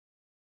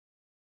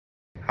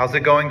How's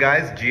it going,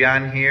 guys?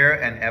 Gian here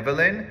and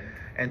Evelyn.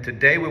 And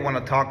today we want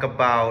to talk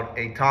about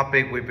a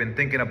topic we've been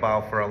thinking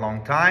about for a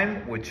long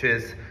time, which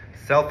is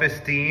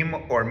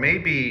self-esteem, or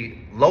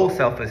maybe low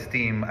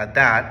self-esteem at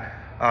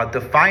that,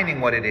 defining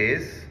what it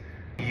is,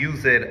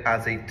 use it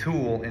as a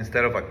tool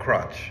instead of a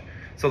crutch.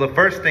 So the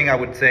first thing I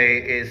would say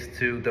is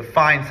to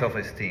define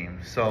self-esteem.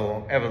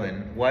 So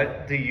Evelyn,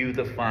 what do you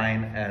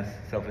define as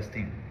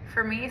self-esteem?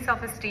 For me,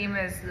 self-esteem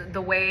is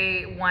the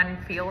way one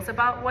feels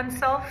about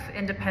oneself,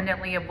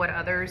 independently of what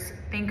others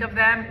think of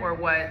them or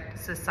what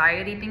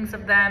society thinks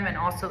of them, and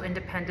also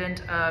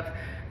independent of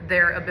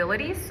their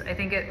abilities. I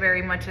think it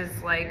very much is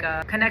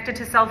connected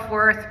to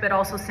self-worth, but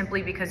also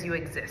simply because you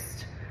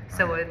exist.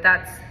 So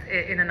that's,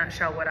 in a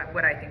nutshell,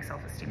 what I think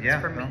self-esteem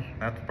is for me.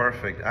 That's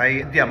perfect.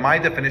 My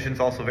definition is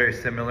also very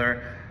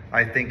similar.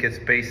 I think it's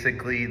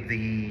basically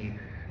the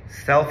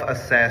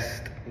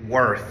self-assessed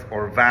worth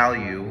or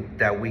value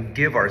that we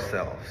give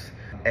ourselves.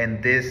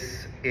 And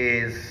this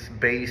is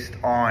based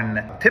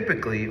on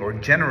typically or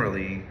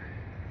generally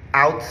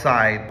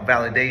outside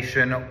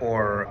validation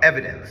or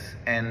evidence.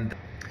 And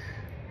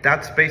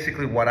that's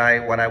basically what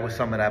I would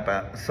sum it up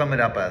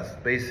as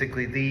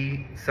basically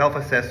the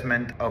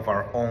self-assessment of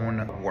our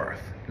own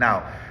worth.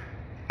 Now,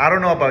 I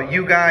don't know about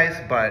you guys,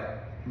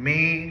 but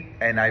me,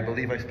 and I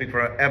believe I speak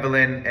for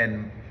Evelyn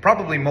and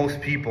probably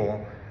most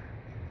people,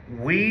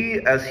 we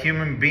as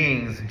human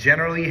beings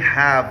generally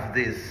have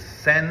this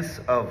sense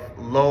of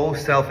low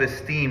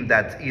self-esteem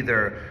that's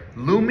either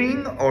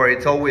looming or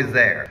it's always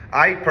there.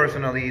 I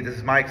personally, this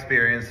is my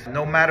experience,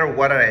 no matter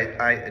what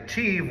I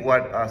achieve,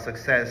 what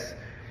success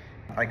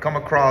I come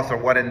across or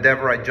what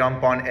endeavor I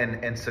jump on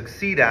and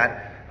succeed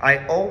at,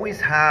 I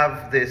always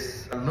have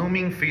this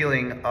looming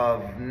feeling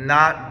of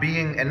not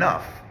being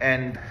enough.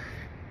 And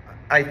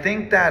I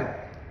think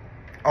that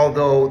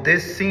although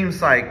this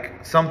seems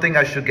like something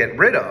I should get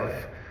rid of,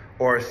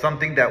 or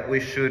something that we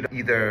should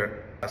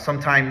either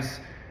sometimes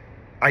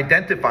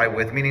identify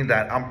with, meaning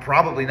that I'm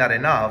probably not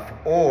enough,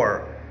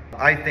 or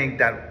I think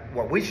that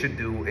what we should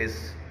do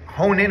is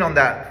hone in on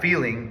that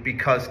feeling,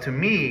 because to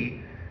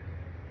me,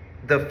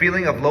 the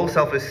feeling of low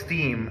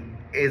self-esteem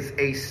is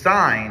a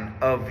sign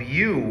of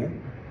you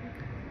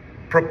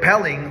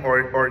propelling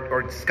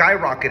or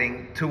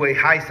skyrocketing to a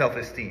high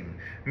self-esteem.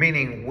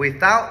 Meaning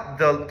without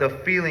the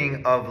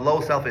feeling of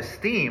low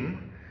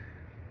self-esteem,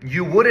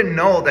 you wouldn't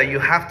know that you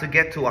have to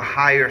get to a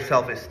higher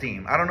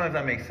self-esteem. I don't know if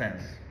that makes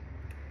sense.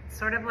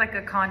 Sort of like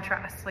a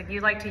contrast. Like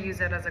you like to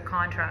use it as a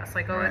contrast.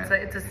 Like, right.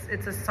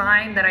 it's a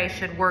sign that I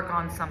should work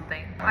on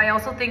something. I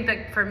also think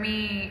that for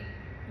me,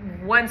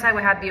 once I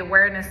had the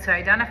awareness to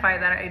identify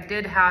that I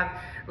did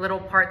have little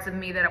parts of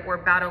me that were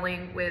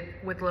battling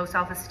with low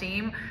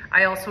self-esteem,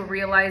 I also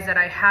realized that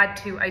I had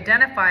to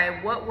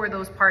identify what were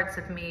those parts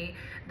of me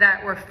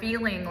that were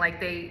feeling like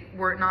they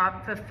were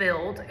not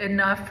fulfilled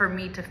enough for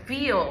me to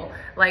feel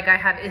like I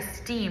have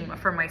esteem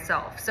for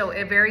myself. So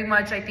it very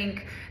much, I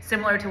think,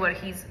 similar to what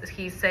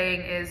he's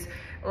saying, is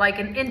like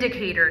an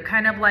indicator,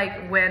 kind of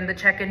like when the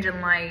check engine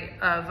light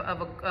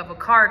of a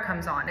car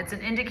comes on. It's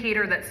an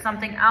indicator that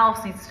something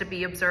else needs to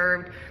be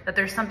observed, that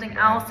there's something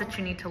else that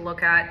you need to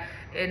look at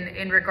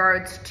in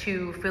regards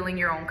to filling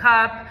your own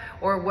cup,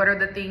 or what are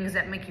the things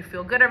that make you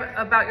feel good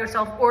about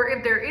yourself, or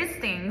if there is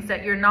things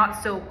that you're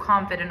not so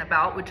confident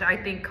about, which I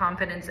think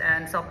confidence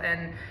and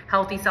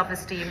healthy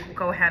self-esteem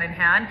go hand in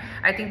hand.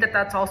 I think that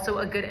that's also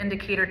a good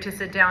indicator to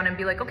sit down and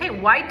be like, okay,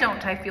 why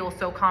don't I feel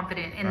so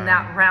confident in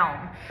that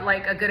realm?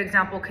 Like a good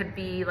example could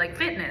be like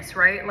fitness,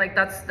 right? Like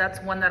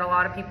that's one that a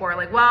lot of people are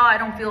like, well, I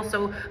don't feel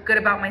so good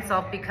about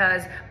myself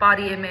because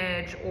body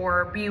image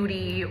or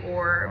beauty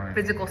or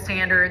physical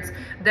standards.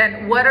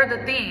 Then what are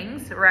the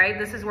things, right?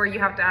 This is where you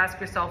have to ask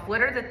yourself,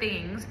 what are the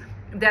things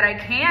that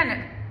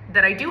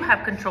I do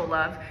have control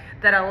of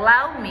that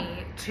allow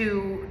me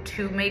to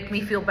make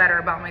me feel better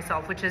about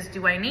myself? Which is,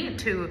 do I need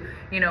to,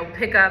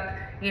 pick up,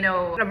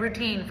 a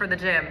routine for the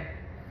gym?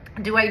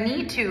 Do I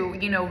need to,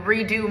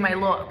 redo my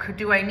look?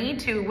 Do I need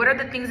to, what are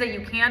the things that you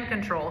can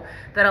control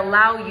that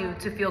allow you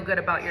to feel good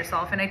about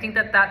yourself? And I think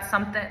that that's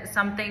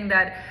something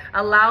that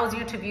allows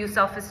you to view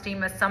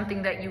self-esteem as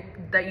something that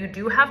you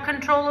do have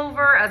control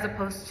over, as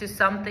opposed to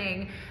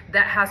something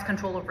that has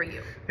control over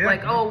you. Yeah.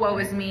 Like, oh, woe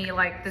is me.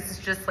 Like, this is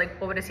just like,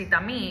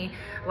 pobrecita me.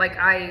 Like,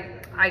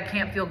 I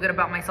can't feel good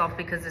about myself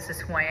because this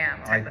is who I am.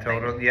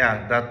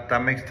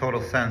 That makes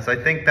total sense.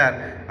 I think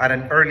that at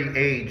an early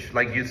age,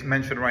 like you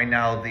mentioned right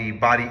now, the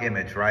body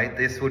image, right?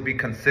 This would be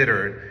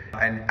considered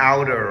an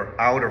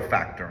outer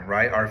factor,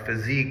 right? Our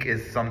physique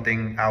is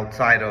something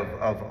outside of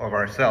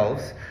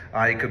ourselves.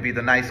 It could be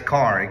the nice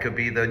car, it could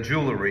be the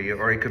jewelry,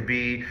 or it could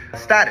be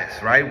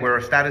status, right?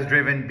 We're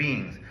status-driven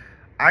beings.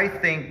 I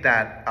think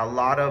that a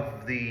lot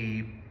of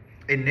the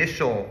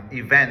initial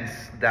events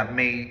that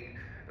may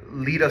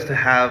lead us to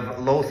have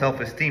low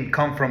self-esteem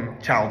come from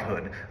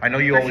childhood. I know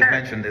you always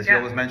mention this. Yeah. You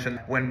always mention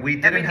when we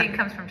didn't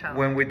comes from childhood.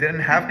 When we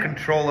didn't have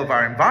control of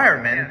our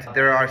environment,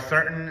 there are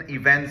certain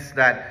events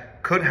that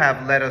could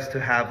have led us to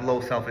have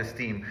low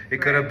self-esteem.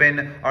 It could have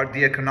been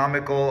the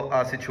economical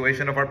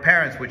situation of our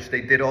parents, which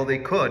they did all they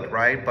could,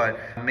 right? But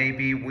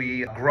maybe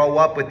we grow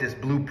up with this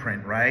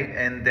blueprint, right?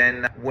 And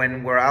then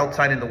when we're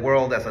outside in the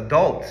world as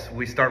adults,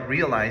 we start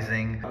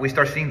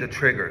seeing the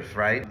triggers,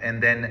 right?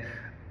 And then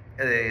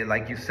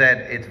like you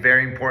said, it's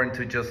very important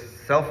to just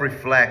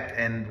self-reflect,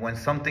 and when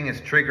something is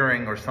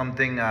triggering or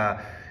something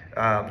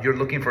you're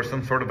looking for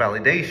some sort of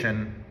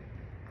validation,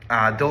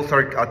 those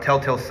are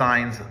telltale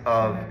signs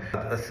of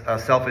a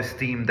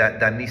self-esteem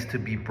that needs to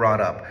be brought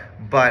up.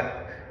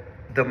 But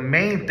the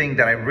main thing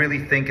that I really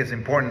think is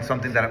important,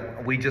 something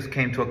that we just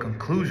came to a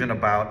conclusion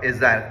about, is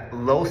that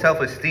low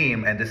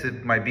self-esteem,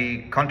 and might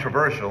be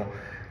controversial,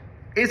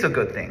 is a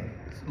good thing.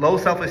 Low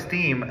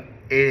self-esteem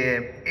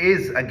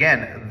is,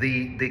 again,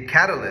 the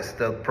catalyst,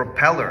 the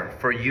propeller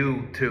for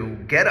you to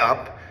get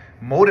up,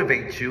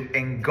 motivate you,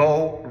 and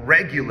go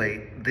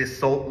regulate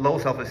this low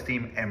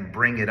self-esteem and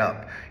bring it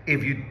up.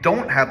 If you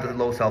don't have the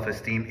low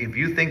self-esteem, if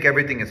you think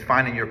everything is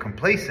fine and you're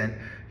complacent,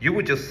 you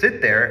would just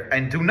sit there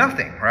and do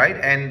nothing, right?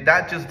 And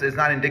that just is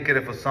not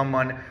indicative of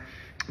someone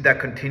that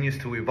continues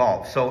to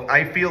evolve. So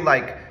I feel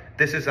like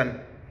this is an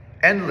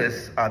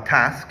endless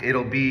task.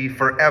 It'll be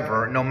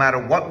forever, no matter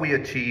what we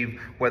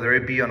achieve, whether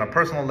it be on a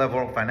personal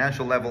level,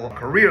 financial level,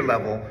 career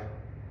level.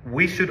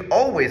 We should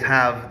always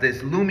have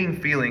this looming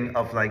feeling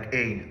of like,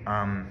 hey,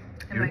 am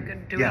I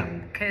good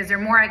doing? Is there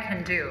more I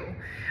can do?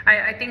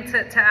 I think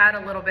to add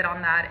a little bit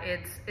on that,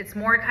 it's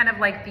more kind of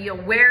like the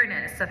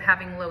awareness of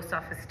having low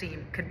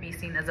self-esteem could be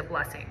seen as a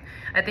blessing.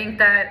 I think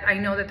that I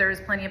know that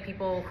there's plenty of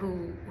people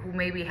who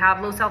maybe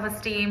have low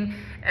self-esteem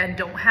and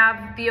don't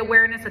have the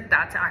awareness that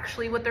that's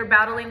actually what they're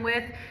battling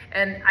with.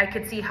 And I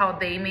could see how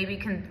they maybe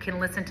can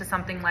listen to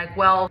something like,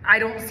 well, I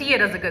don't see it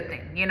as a good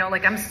thing.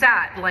 Like I'm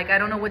sad, like I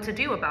don't know what to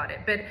do about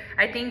it. But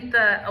I think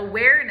the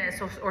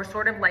awareness or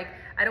sort of like,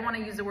 I don't want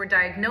to use the word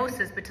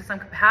diagnosis, but to some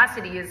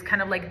capacity is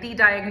kind of like the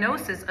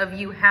diagnosis of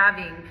you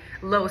having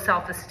low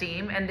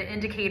self-esteem. And the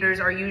indicators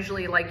are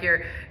usually like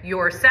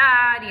you're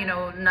sad,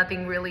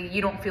 nothing really,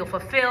 you don't feel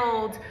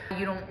fulfilled.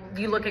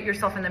 You look at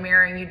yourself in the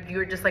mirror and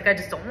you're just like, I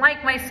just don't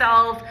like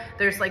myself.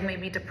 There's like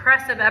maybe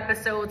depressive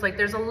episodes. Like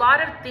there's a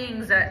lot of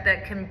things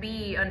that can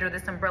be under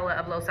this umbrella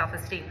of low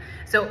self-esteem.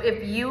 So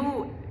if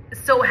you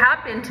so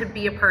happen to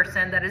be a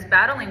person that is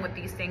battling with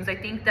these things, I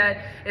think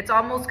that it's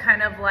almost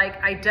kind of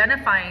like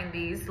identifying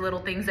these little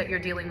things that you're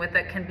dealing with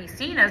that can be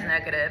seen as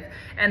negative,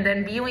 and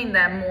then viewing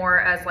them more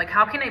as like,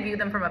 how can I view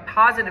them from a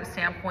positive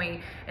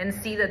standpoint and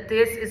see that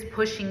this is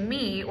pushing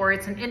me, or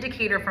it's an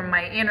indicator from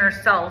my inner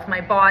self,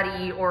 my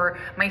body or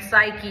my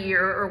psyche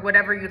or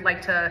whatever you'd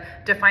like to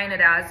define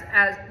it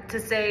as to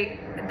say,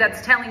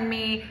 that's telling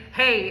me,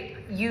 hey,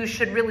 you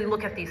should really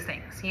look at these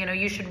things.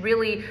 You should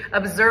really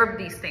observe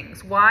these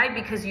things. Why?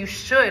 Because you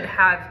should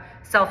have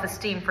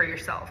self-esteem for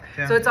yourself.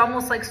 Yeah. So it's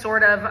almost like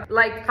sort of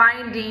like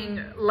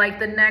finding like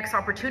the next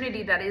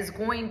opportunity that is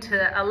going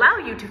to allow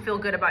you to feel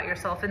good about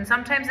yourself. And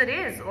sometimes it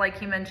is, like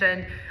he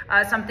mentioned,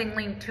 something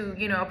linked to,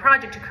 a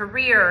project, a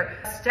career,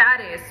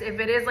 status.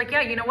 If it is like,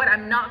 yeah, you know what,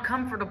 I'm not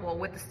comfortable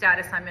with the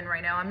status I'm in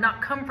right now. I'm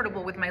not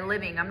comfortable with my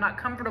living. I'm not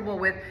comfortable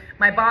with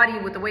my body,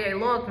 with the way I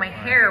look, my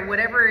hair,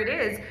 whatever it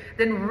is,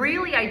 then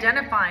really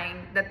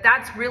identifying that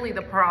that's really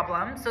the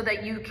problem so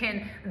that you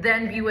can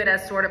then view it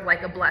as sort of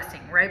like a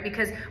blessing, right?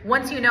 Because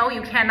once you know,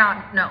 you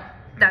cannot know.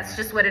 That's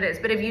just what it is.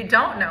 But if you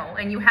don't know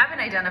and you haven't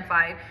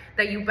identified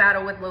that you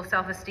battle with low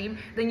self-esteem,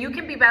 then you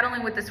can be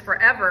battling with this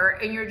forever,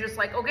 and you're just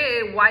like,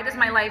 okay, why does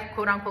my life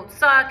quote unquote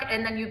suck?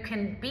 And then you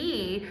can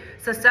be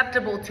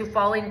susceptible to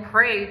falling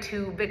prey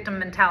to victim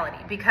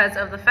mentality because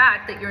of the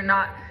fact that you're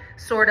not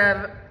sort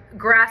of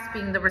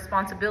grasping the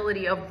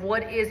responsibility of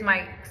what is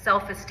my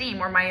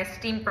self-esteem or my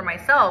esteem for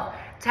myself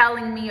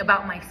telling me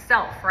about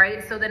myself,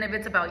 right? So then if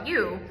it's about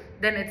you,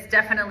 then it's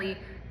definitely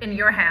in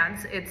your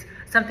hands. It's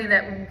something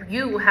that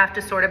you have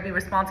to sort of be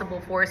responsible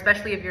for,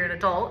 especially if you're an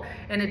adult.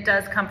 And it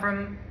does come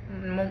from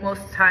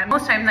most times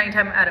 9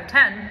 times out of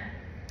 10,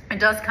 it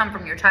does come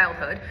from your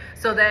childhood.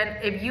 So then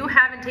if you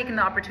haven't taken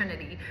the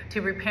opportunity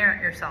to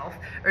reparent yourself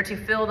or to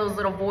fill those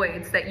little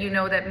voids that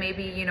that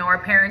maybe, our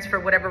parents for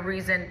whatever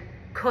reason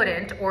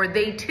couldn't, or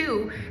they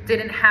too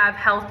didn't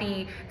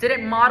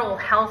model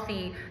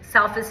healthy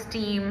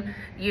self-esteem,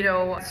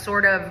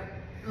 sort of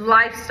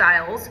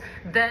lifestyles,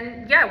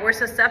 then yeah, we're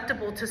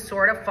susceptible to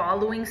sort of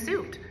following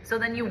suit. So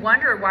then you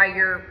wonder why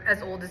you're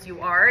as old as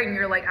you are and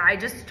you're like, I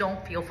just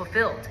don't feel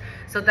fulfilled.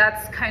 So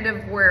that's kind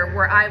of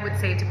where I would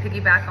say, to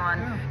piggyback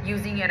on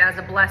using it as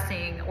a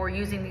blessing or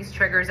using these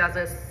triggers as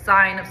a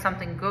sign of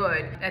something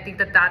good. I think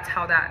that's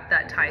how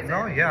that ties in.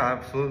 No, yeah,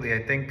 absolutely.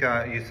 I think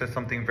you said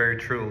something very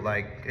true.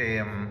 Like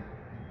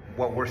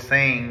what we're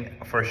saying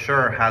for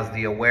sure has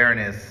the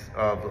awareness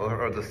of,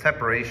 or the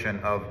separation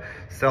of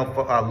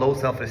low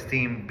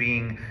self-esteem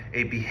being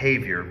a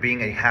behavior,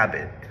 being a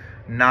habit,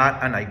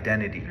 not an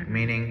identity.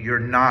 Meaning you're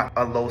not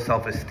a low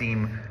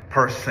self-esteem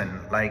person.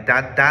 Like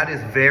that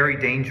is very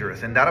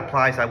dangerous, and that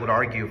applies, I would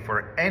argue,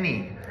 for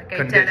any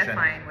condition.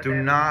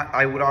 Do not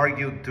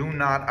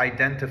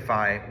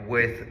identify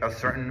with a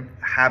certain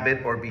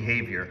habit or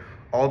behavior.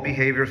 All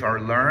behaviors are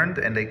learned,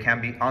 and they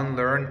can be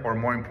unlearned, or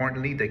more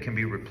importantly, they can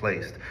be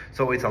replaced.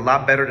 So it's a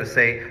lot better to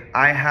say,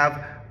 I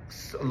have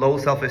low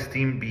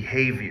self-esteem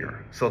behavior.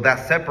 So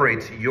that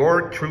separates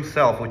your true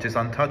self, which is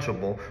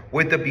untouchable,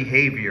 with the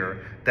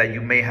behavior that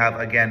you may have,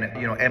 again,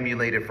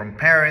 emulated from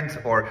parents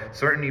or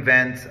certain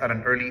events at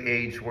an early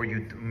age where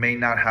you may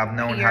not have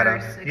known how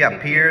to,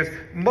 peers,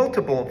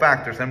 multiple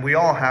factors. And we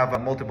all have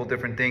multiple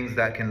different things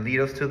that can lead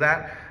us to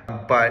that.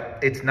 But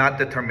it's not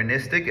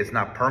deterministic, it's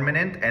not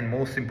permanent, and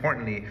most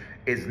importantly,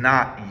 it's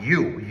not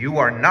you. You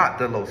are not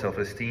the low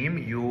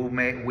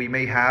self-esteem. We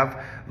may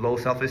have low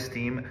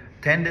self-esteem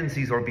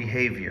tendencies or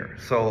behavior.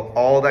 So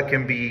all that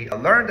can be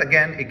learned,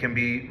 again, it can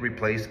be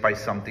replaced by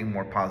something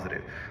more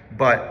positive.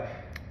 But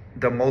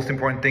the most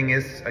important thing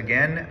is,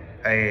 again,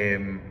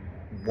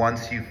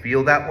 once you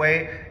feel that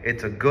way,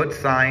 it's a good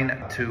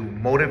sign to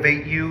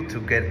motivate you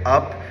to get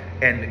up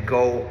and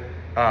go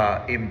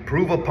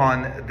improve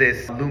upon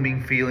this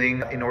looming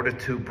feeling in order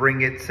to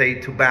bring it, say,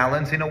 to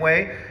balance in a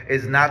way,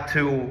 is not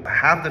to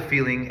have the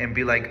feeling and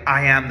be like,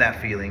 I am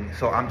that feeling,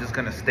 so I'm just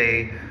going to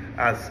stay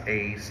as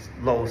a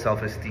low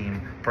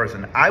self-esteem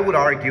person. I would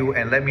argue,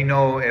 and let me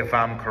know if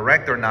I'm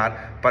correct or not,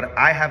 but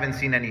I haven't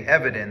seen any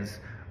evidence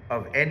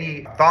of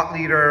any thought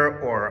leader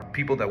or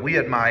people that we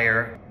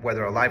admire,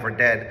 whether alive or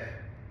dead,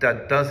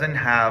 that doesn't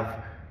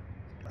have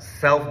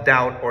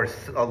self-doubt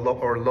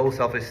or low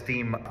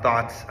self-esteem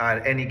thoughts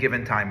at any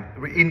given time,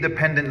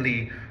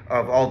 independently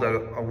of all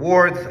the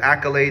awards,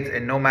 accolades,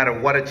 and no matter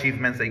what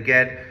achievements they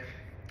get.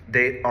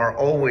 They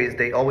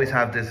always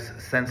have this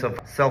sense of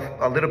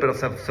a little bit of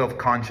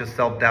self-conscious,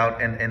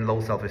 self-doubt, and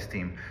low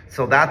self-esteem.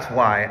 So that's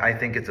why I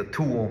think it's a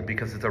tool,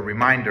 because it's a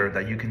reminder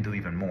that you can do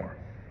even more.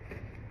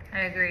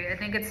 I agree. I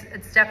think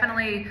it's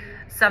definitely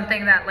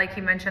something that, like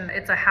you mentioned,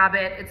 it's a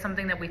habit. It's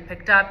something that we've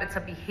picked up. It's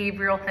a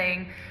behavioral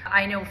thing.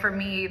 I know for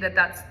me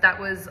that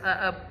was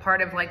a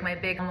part of like my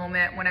big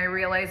moment when I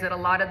realized that a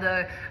lot of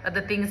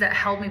the things that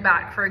held me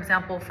back, for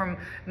example, from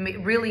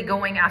really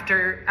going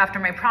after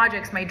my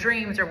projects, my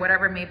dreams, or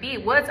whatever it may be,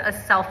 was a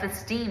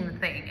self-esteem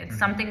thing. It's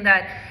something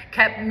that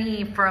kept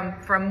me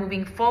from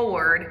moving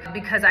forward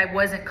because I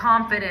wasn't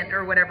confident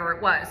or whatever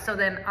it was. So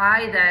then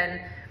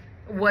I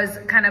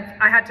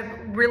had to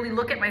really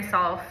look at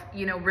myself,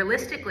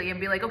 realistically, and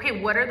be like,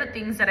 okay, what are the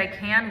things that I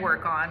can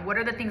work on? What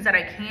are the things that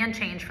I can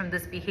change from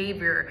this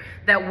behavior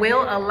that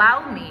will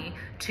allow me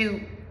to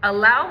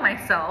allow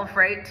myself,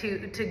 right,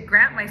 to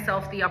grant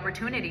myself the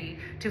opportunity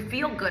to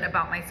feel good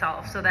about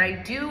myself, so that I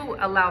do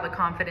allow the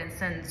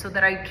confidence, and so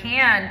that I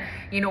can,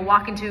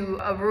 walk into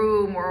a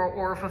room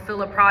or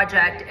fulfill a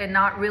project and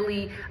not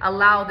really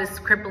allow this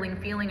crippling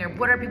feeling of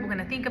what are people going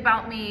to think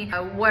about me,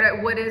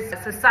 what is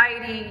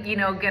society,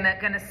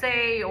 gonna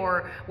say,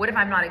 or what if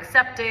I'm not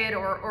accepted,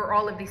 or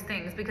all of these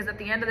things. Because at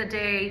the end of the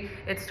day,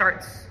 it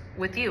starts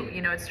with you.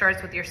 It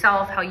starts with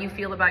yourself, how you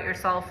feel about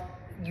yourself.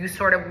 You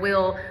sort of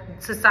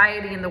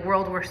society and the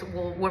world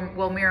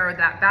will mirror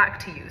that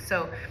back to you.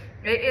 So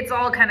it's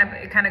all kind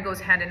of goes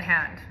hand in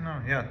hand. No,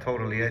 yeah,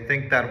 totally. I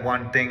think that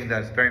one thing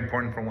that's very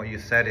important from what you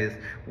said is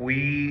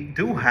we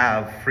do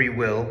have free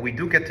will. We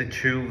do get to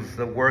choose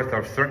the worth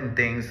of certain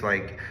things.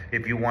 Like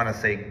if you want to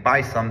say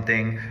buy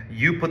something,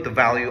 you put the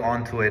value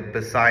onto it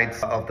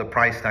besides of the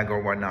price tag or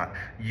whatnot.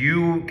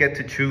 You get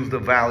to choose the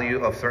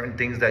value of certain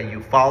things that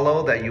you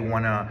follow, that you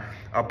want to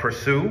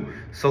pursue.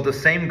 So the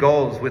same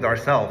goes with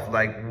ourselves.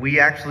 Like we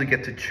actually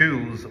get to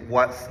choose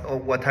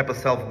what type of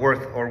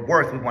self-worth or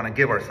worth we want to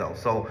give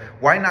ourselves. So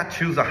why not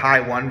choose a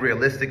high one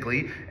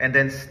realistically, and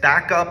then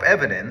stack up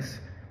evidence?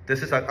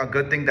 This is a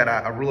good thing, that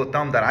a rule of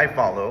thumb that I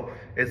follow.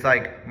 It's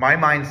like my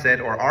mindset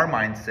or our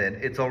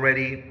mindset, it's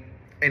already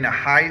in a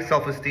high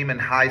self-esteem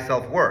and high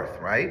self-worth,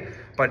 right?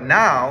 But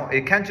now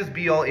it can't just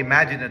be all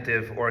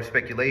imaginative or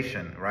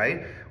speculation,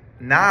 right?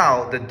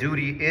 Now the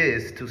duty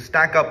is to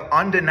stack up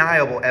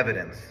undeniable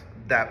evidence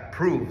that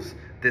proves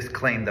this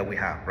claim that we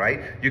have, right?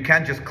 You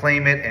can't just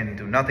claim it and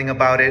do nothing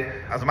about it.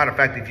 As a matter of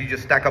fact, if you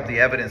just stack up the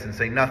evidence and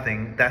say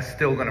nothing, that's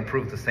still going to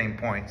prove the same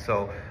point.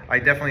 So I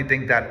definitely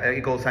think that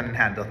it goes hand in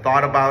hand. The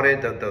thought about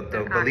it,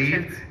 the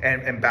belief,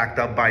 and backed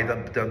up by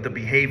the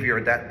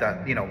behavior that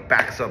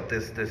backs up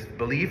this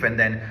belief, and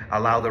then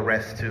allow the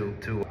rest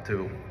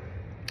to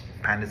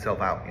pan itself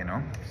out,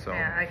 So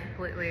yeah, I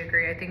completely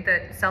agree. I think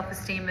that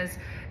self-esteem is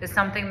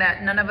something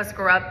that none of us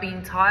grow up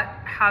being taught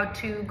how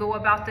to go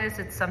about this.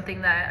 It's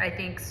something that I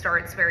think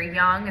starts very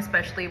young,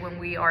 especially when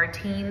we are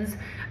teens.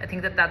 I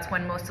think that that's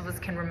when most of us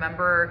can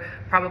remember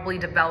probably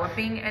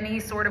developing any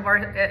sort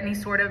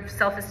of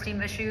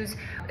self-esteem issues,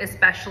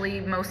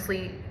 especially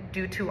mostly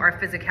due to our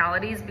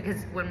physicalities,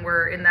 because when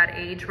we're in that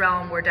age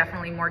realm, we're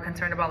definitely more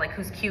concerned about like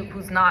who's cute,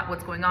 who's not,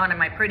 what's going on,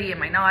 am I pretty,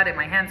 am I not, am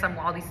I handsome,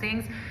 all these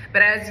things.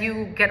 But as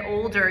you get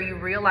older, you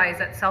realize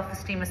that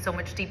self-esteem is so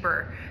much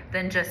deeper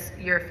than just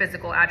your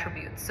physical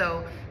attributes.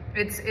 So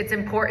it's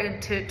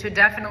important to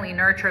definitely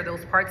nurture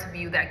those parts of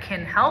you that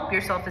can help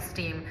your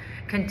self-esteem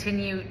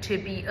continue to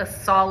be a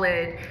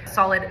solid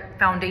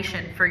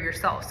foundation for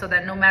yourself, so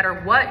that no matter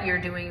what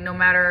you're doing, no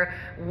matter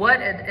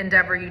what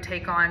endeavor you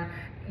take on,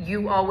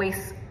 you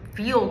always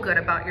feel good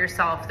about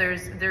yourself.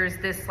 There's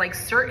this like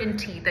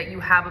certainty that you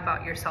have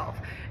about yourself.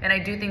 And I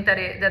do think that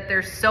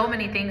there's so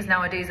many things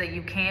nowadays that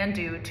you can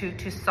do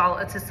to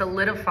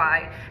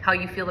solidify how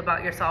you feel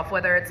about yourself.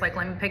 Whether it's like,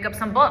 let me pick up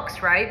some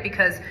books, right?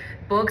 Because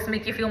books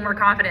make you feel more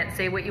confident.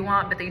 Say what you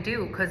want, but they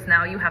do, because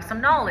now you have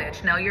some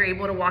knowledge. Now you're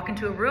able to walk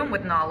into a room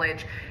with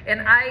knowledge.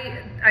 And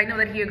I know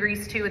that he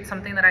agrees too. It's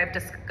something that I've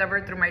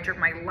discovered through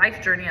my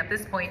life journey at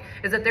this point,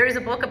 is that there is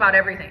a book about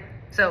everything.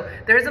 So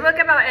there's a book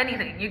about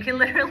anything. You can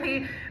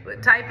literally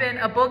type in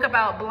a book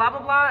about blah,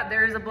 blah, blah.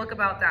 There's a book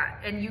about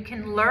that. And you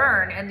can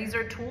learn. And these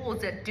are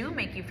tools that do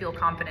make you feel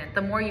confident.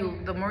 The more you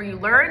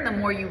learn, the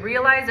more you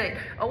realize that,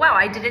 oh, wow,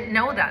 I didn't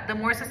know that. The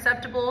more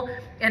susceptible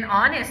and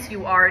honest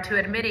you are to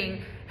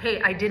admitting, hey,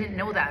 I didn't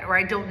know that, or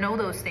I don't know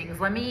those things.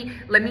 Let me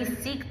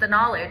seek the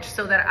knowledge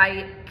so that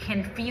I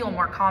can feel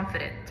more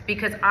confident,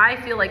 because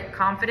I feel like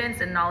confidence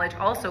and knowledge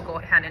also go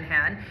hand in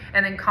hand,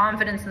 and then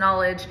confidence,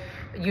 knowledge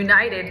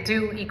united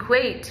do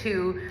equate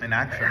to an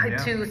action,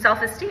 to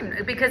self-esteem,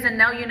 because then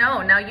now you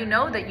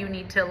know that you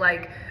need to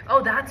like,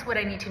 oh, that's what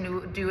I need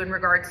to do in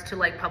regards to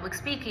like public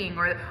speaking,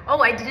 or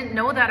oh, I didn't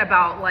know that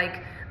about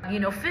like, you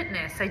know,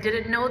 fitness. I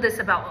didn't know this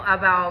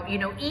about, you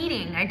know,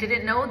 eating. I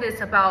didn't know this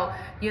about,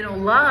 you know,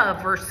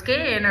 love or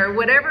skin or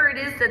whatever it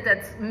is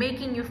that's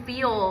making you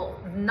feel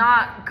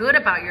not good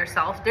about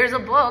yourself. There's a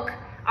book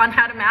on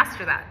how to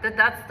master that.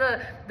 That's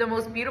the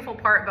most beautiful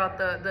part about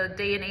the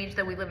day and age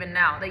that we live in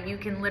now, that you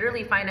can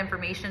literally find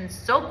information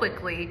so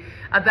quickly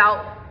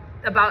about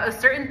a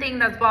certain thing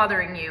that's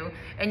bothering you,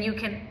 and you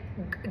can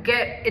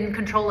get in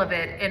control of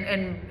it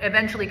and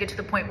eventually get to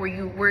the point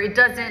where it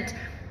doesn't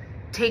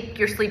take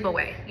your sleep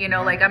away, you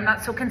know, like I'm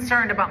not so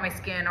concerned about my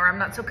skin, or I'm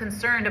not so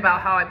concerned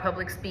about how I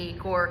public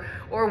speak, or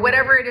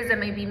whatever it is that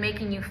may be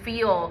making you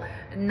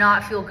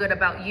not feel good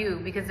about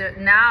you, because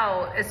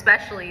now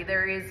especially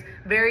there is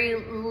very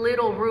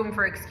little room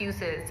for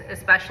excuses,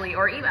 especially,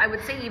 or even I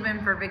would say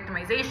even for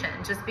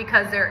victimization, just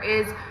because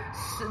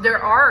there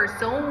are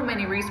so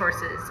many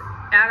resources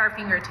at our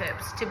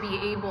fingertips to be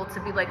able to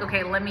be like,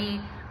 okay, let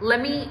me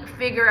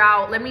figure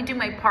out, let me do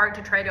my part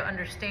to try to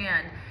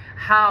understand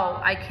how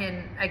I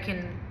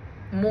can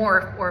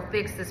morph or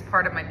fix this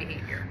part of my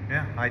behavior.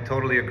 Yeah, I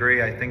totally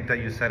agree. I think that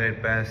you said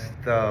it best.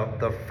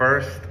 The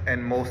first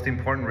and most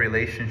important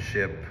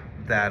relationship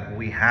that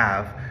we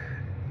have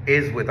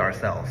is with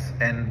ourselves.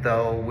 And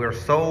though we're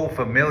so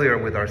familiar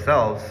with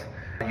ourselves,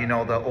 you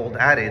know, the old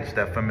adage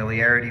that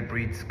familiarity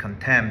breeds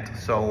contempt.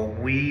 So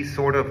we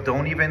sort of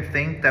don't even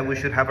think that we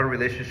should have a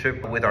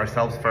relationship with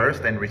ourselves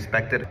first and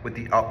respect it with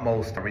the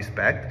utmost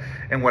respect.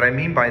 And what I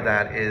mean by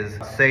that is,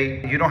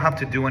 say you don't have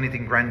to do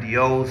anything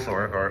grandiose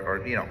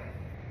or you know,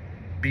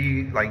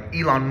 be like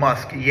Elon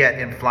Musk yet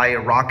and fly a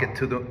rocket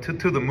to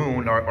the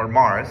moon or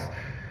Mars.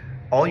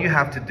 All you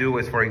have to do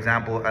is, for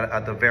example,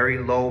 at the very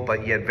low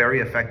but yet very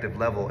effective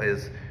level,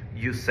 is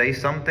you say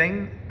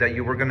something that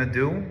you were going to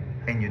do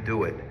and you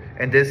do it.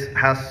 And this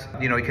has,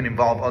 you know, it can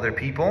involve other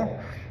people,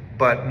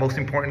 but most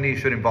importantly, it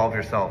should involve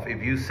yourself.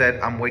 If you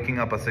said, I'm waking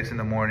up at 6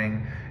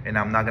 a.m. and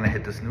I'm not going to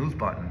hit the snooze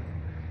button,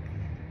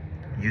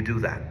 you do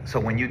that. So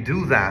when you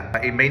do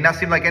that, it may not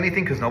seem like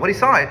anything because nobody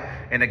saw it.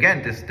 And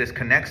again, this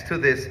connects to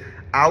this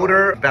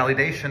outer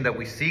validation that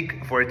we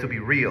seek for it to be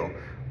real.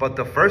 But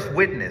the first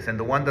witness and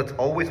the one that's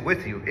always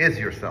with you is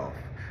yourself.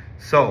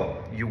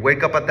 So you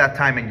wake up at that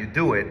time and you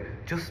do it.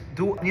 Just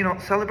do, you know,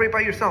 celebrate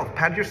by yourself.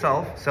 Pat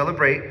yourself,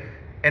 celebrate.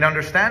 And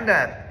understand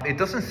that it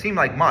doesn't seem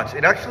like much.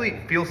 It actually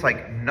feels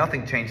like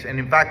nothing changed. And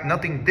in fact,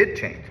 nothing did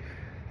change.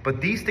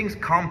 But these things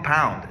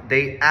compound.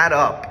 They add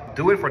up.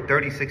 Do it for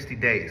 30, 60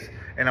 days.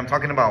 And I'm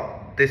talking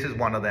about, this is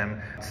one of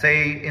them.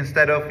 Say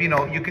instead of, you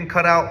know, you can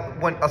cut out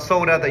a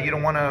soda that you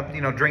don't want to,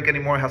 you know, drink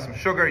anymore, has some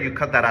sugar, you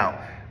cut that out.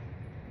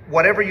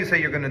 Whatever you say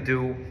you're going to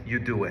do, you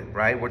do it,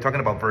 right? We're talking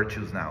about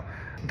virtues now.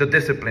 The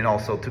discipline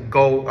also to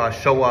go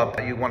show up.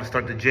 You want to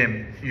start the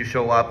gym, you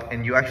show up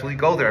and you actually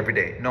go there every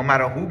day. No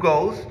matter who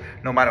goes,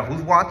 no matter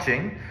who's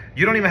watching,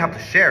 you don't even have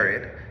to share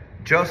it.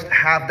 Just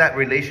have that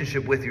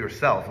relationship with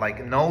yourself.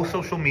 Like no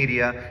social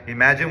media.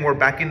 Imagine we're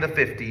back in the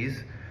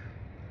 50s,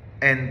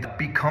 and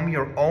become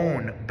your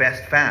own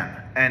best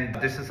fan. And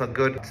this is a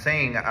good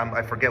saying.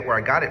 I forget where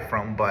I got it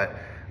from, but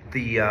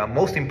the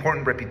most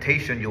important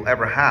reputation you'll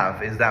ever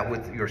have is that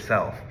with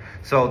yourself.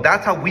 So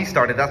that's how we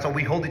started. That's how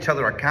we hold each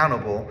other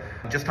accountable.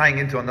 Just tying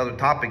into another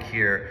topic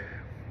here.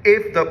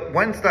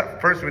 Once that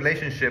first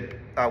relationship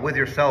with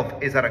yourself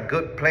is at a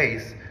good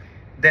place,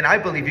 then I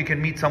believe you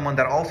can meet someone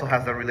that also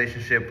has that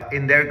relationship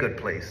in their good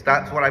place.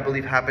 That's what I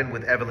believe happened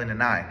with Evelyn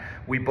and I.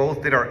 We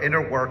both did our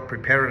inner work,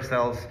 prepared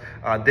ourselves,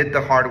 did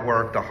the hard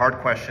work, the hard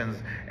questions,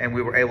 and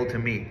we were able to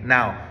meet.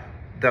 Now,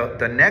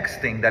 the next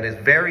thing that is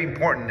very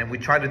important, and we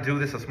try to do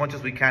this as much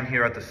as we can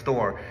here at the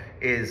store,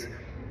 is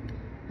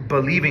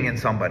believing in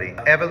somebody.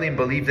 Evelyn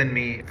believed in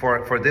me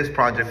for this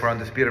project, for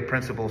Undisputed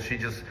Principles. She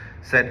just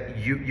said,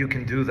 you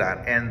can do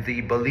that. And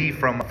the belief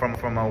from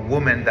a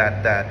woman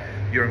that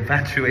you're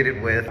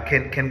infatuated with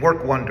can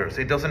work wonders.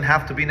 It doesn't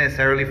have to be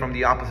necessarily from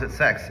the opposite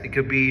sex. It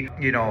could be,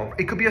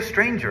 it could be a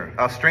stranger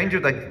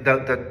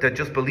that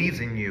just believes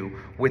in you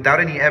without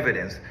any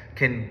evidence,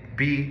 can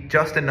be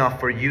just enough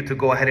for you to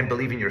go ahead and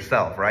believe in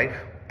yourself, right?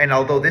 And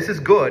although this is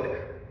good,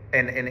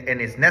 and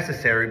it's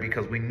necessary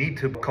because we need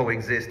to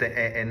coexist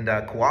and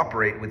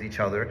cooperate with each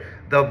other,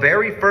 the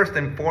very first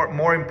and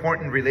more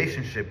important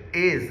relationship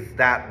is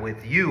that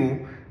with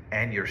you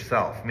and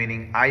yourself.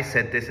 Meaning, I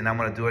said this and I'm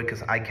going to do it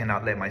because I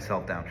cannot let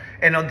myself down.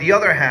 And on the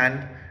other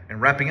hand,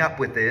 and wrapping up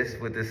with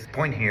this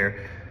point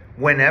here,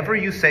 whenever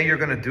you say you're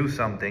going to do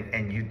something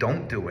and you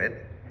don't do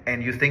it,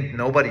 and you think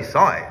nobody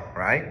saw it,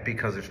 right?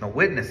 Because there's no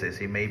witnesses.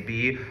 It may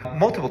be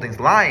multiple things,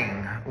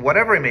 lying,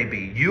 whatever it may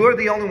be. You are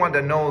the only one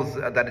that knows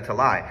that it's a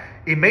lie.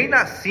 It may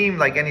not seem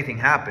like anything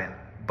happened,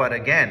 but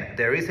again,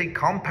 there is a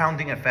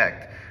compounding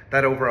effect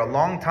that over a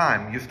long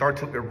time, you start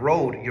to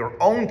erode your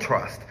own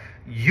trust.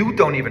 You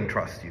don't even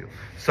trust you.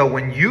 So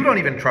when you don't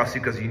even trust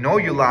you because you know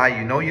you lie,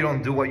 you know you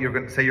don't do what you're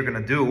going to say you're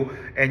going to do,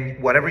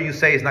 and whatever you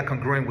say is not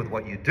congruent with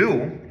what you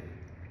do,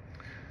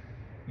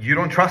 you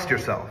don't trust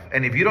yourself.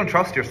 And if you don't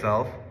trust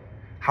yourself,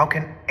 how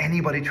can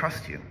anybody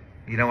trust you?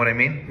 You know what I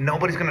mean?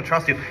 Nobody's going to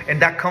trust you. And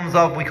that comes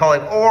up, we call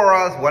it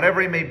auras, whatever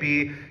it may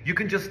be. You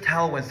can just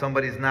tell when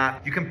somebody's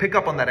not, you can pick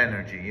up on that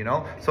energy,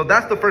 So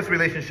that's the first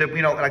relationship.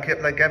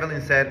 Like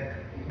Evelyn said,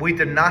 we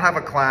did not have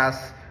a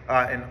class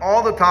in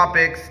all the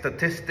topics,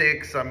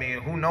 statistics. I mean,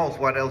 who knows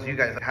what else you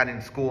guys had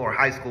in school or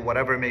high school,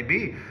 whatever it may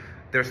be.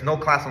 There's no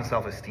class on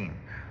self-esteem.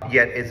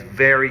 Yet it's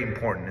very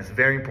important. It's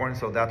very important.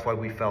 So that's why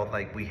we felt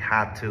like we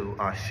had to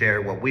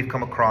share what we've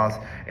come across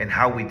and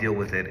how we deal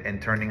with it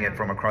and turning it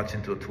from a crutch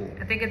into a tool.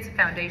 I think it's a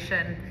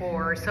foundation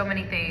for so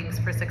many things,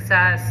 for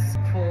success,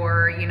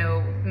 for,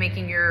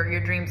 making your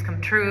dreams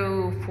come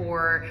true,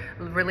 for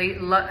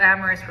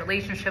amorous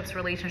relationships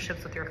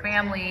with your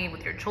family,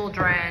 with your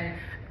children,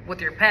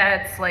 with your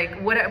pets,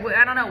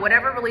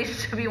 whatever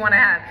relationship you want to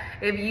have.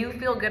 If you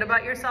feel good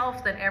about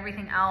yourself, then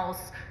everything else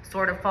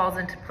sort of falls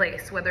into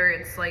place, whether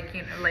it's like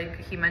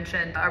he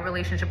mentioned, a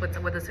relationship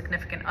with a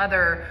significant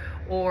other,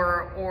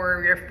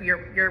 or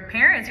your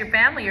parents, your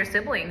family, your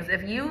siblings.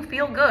 If you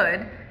feel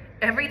good,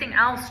 everything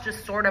else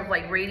just sort of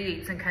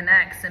radiates and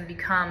connects and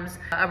becomes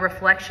a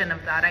reflection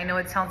of that. I know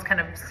it sounds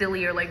kind of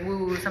silly or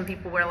woo. Some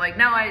people were like,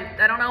 no, I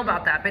don't know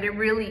about that, but it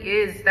really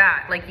is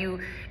that.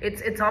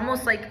 It's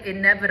almost like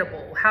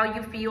inevitable. How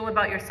you feel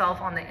about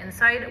yourself on the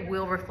inside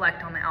will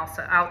reflect on the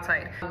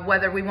outside.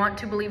 Whether we want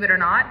to believe it or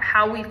not,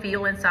 how we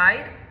feel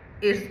inside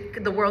is,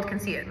 the world can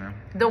see it. Yeah.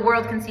 The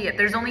world can see it.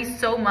 There's only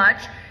so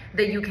much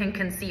that you can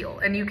conceal,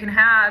 and you can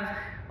have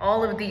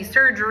all of the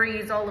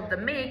surgeries, all of the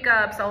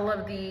makeups, all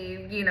of the,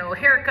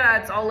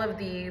 haircuts, all of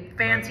the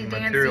fancy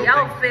dancy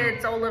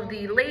outfits, all of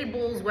the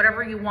labels,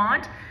 whatever you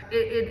want.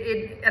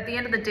 It at the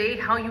end of the day,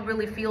 how you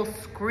really feel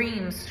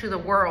screams to the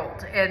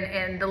world.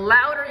 And the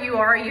louder you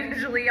are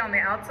usually on the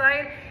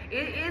outside,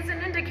 it is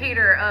an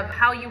indicator of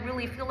how you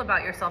really feel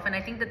about yourself. And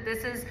I think that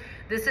this is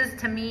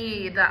to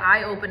me the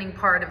eye-opening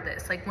part of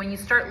this. When you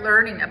start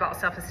learning about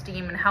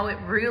self-esteem and how it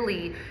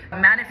really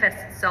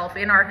manifests itself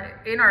in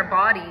our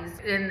bodies,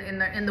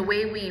 in the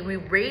way we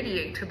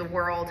radiate to the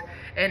world,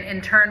 and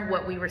in turn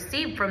what we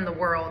receive from the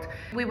world,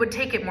 we would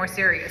take it more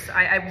serious.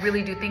 I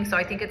really do think so.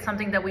 I think it's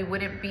something that we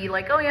wouldn't be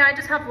like, oh yeah, I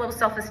just have low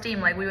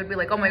self-esteem. We would be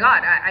like, oh my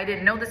God, I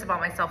didn't know this about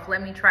myself.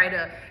 Let me try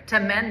to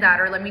mend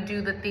that, or let me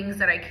do the things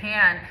that I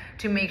can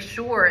to make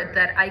sure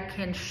that I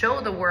can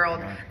show the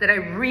world that I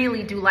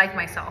really do like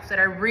myself, that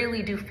I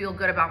really do feel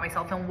good about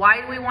myself. And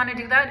why do we want to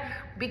do that?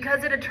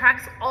 Because it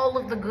attracts all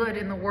of the good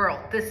in the world.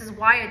 This is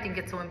why I think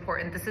it's so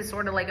important. This is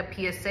sort of like a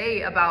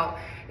PSA about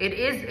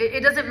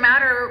it doesn't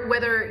matter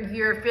whether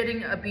you're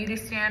fitting a beauty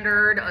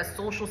standard, a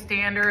social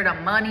standard, a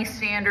money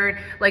standard.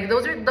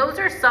 Those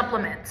are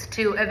supplements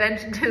to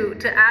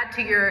add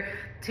to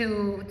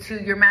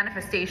your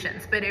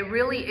manifestations. But it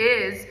really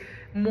is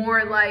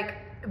more like,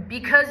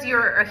 because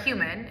you're a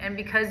human and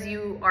because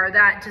you are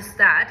that,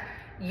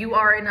 you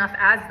are enough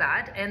as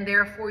that, and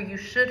therefore you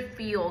should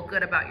feel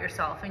good about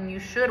yourself, and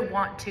you should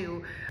want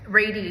to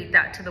radiate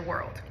that to the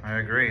world. I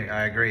agree.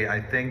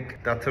 I think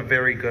that's a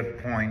very good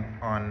point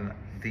on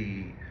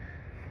the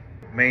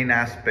main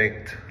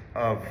aspect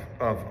of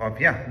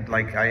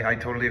I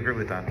totally agree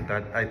with that.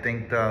 That I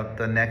think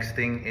the next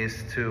thing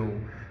is to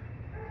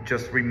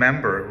just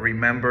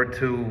remember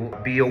to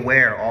be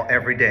aware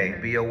every day.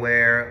 Be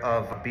aware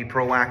of, be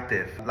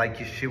proactive. Like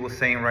she was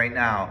saying right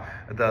now,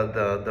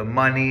 the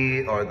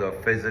money or the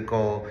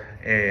physical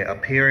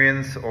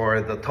appearance or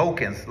the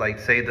tokens, like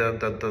say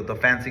the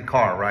fancy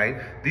car,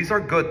 right? These are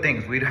good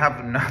things. We'd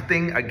have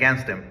nothing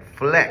against them.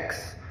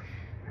 Flex.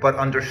 But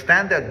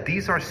understand that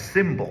these are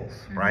symbols,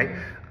 right?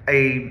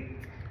 A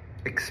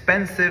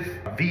expensive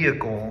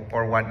vehicle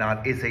or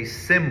whatnot is a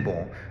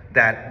symbol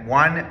that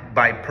one,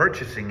 by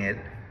purchasing it,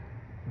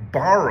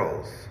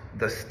 borrows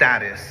the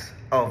status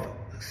of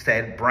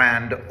said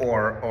brand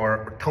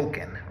or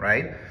token,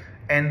 right?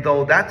 And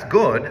though that's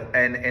good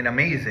and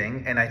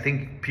amazing, and I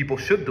think people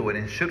should do it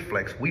and should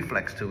flex, we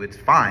flex too, it's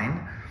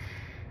fine.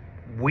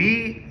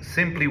 We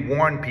simply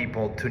warn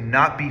people to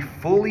not be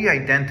fully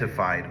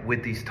identified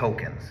with these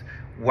tokens.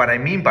 What I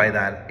mean by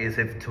that is,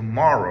 if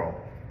tomorrow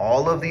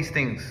all of these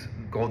things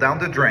go down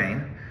the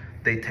drain,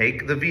 they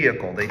take the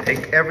vehicle, they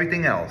take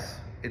everything else,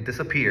 it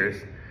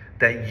disappears,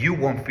 that you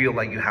won't feel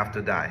like you have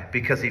to die.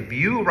 Because if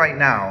you right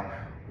now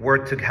were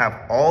to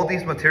have all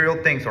these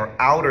material things or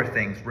outer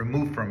things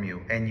removed from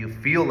you and you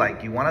feel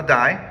like you want to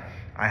die,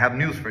 I have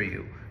news for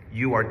you.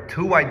 You are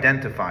too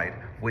identified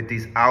with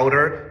these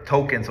outer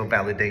tokens of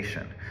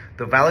validation.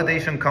 The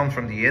validation comes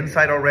from the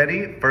inside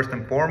already, first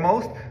and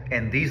foremost,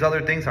 and these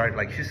other things are,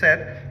 like she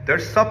said, they're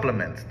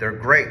supplements, they're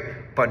great.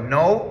 But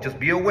no, just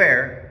be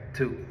aware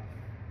to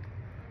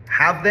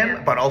have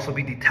them, but also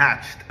be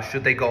detached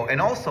should they go. And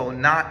also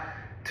not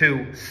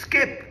to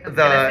skip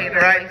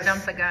like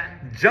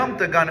jump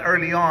the gun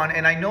early on.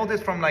 And I know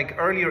this from like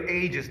earlier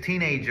ages,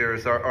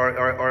 teenagers or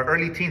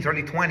early teens,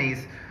 early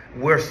 20s.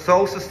 We're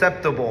so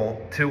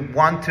susceptible to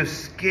want to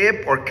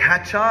skip or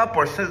catch up,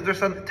 or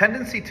there's a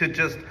tendency to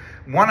just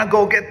want to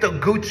go get the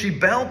Gucci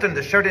belt and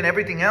the shirt and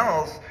everything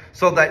else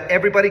so that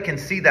everybody can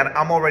see that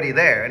I'm already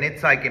there. And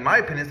it's like, in my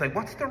opinion, it's like,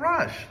 what's the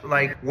rush?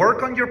 Like,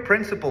 work on your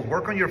principles,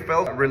 work on your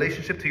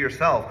relationship to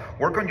yourself,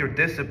 work on your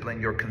discipline,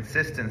 your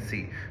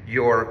consistency,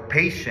 your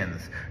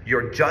patience,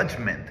 your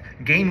judgment,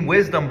 gain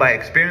wisdom by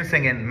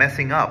experiencing and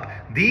messing up.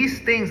 These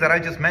things that I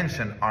just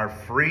mentioned are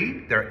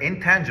free, they're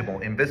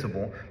intangible,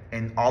 invisible,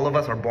 and all of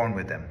us are born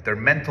with them. They're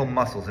mental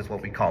muscles is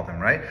what we call them,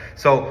 right?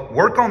 So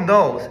work on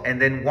those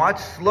and then watch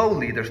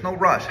slowly, there's no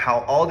rush, how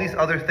all these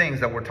other things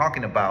that we're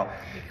talking about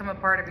become a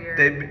part of your...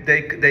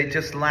 They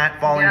just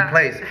fall in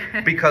place.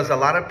 Because a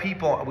lot of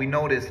people, we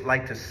notice,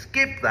 like to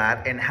skip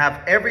that and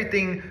have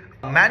everything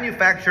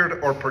manufactured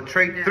or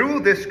portrayed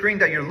through this screen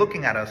that you're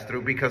looking at us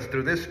through, because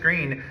through this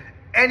screen,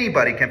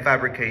 anybody can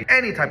fabricate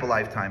any type of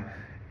lifetime.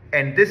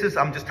 And this is,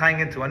 I'm just tying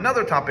into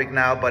another topic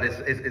now, but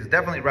it's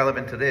definitely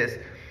relevant to this.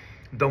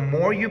 The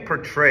more you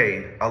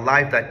portray a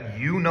life that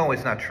you know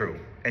is not true,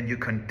 and you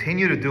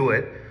continue to do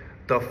it,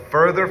 the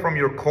further from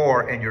your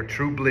core and your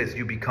true bliss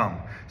you become.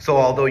 So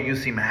although you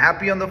seem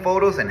happy on the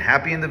photos and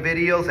happy in the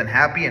videos and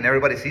happy and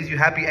everybody sees you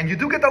happy, and you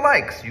do get the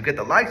likes, you get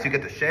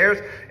the shares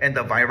and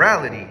the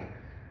virality,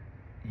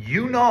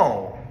 you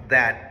know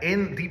that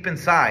deep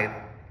inside,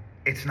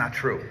 it's not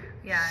true.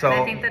 Yeah, so, and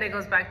I think that it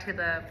goes back to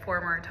the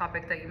former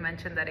topic that you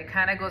mentioned, that it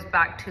kind of goes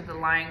back to the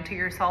lying to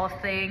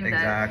yourself thing.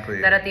 Exactly.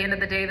 That at the end of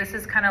the day, this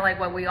is kind of like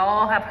what we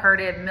all have heard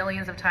it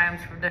millions of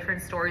times from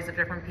different stories of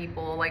different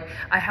people. Like,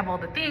 I have all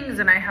the things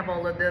and I have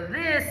all of the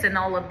this and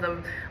all of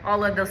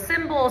the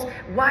symbols.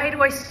 Why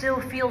do I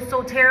still feel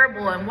so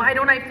terrible? And why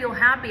don't I feel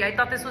happy? I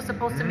thought this was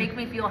supposed to make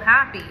me feel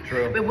happy.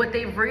 True. But what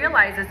they've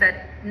realized is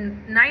that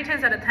 9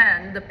 times out of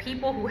 10, the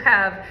people who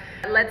have,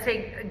 let's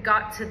say,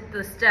 got to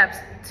the steps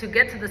to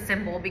get to the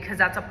symbol, because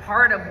that's a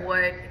part of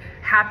what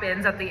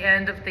happens at the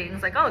end of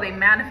things, like, oh, they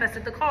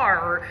manifested the car,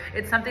 or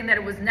it's something that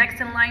it was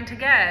next in line to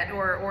get,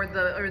 or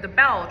the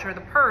belt or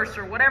the purse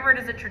or whatever it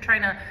is that you're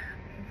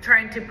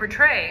trying to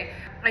portray.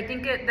 I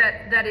think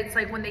that it's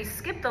like when they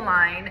skip the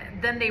line,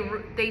 then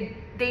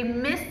they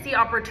miss the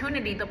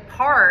opportunity, the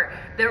part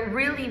that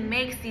really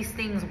makes these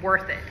things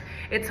worth it.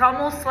 It's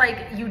almost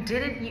like you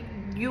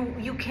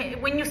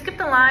can't, when you skip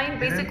the line,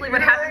 basically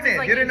what happens is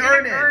like you didn't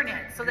earn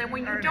it. So then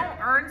when you don't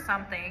earn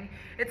something,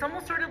 it's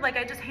almost sort of like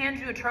I just hand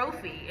you a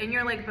trophy and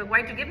you're like, but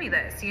why'd you give me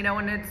this? You know,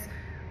 and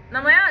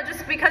I'm like,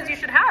 just because you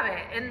should have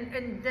it.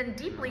 And then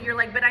deeply you're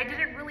like, but I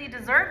didn't really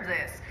deserve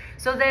this.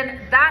 So then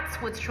that's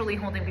what's truly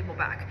holding people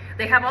back.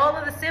 They have all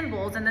of the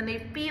symbols and then they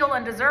feel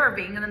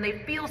undeserving and then they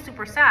feel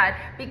super sad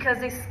because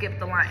they skipped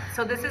the line.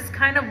 So this is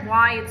kind of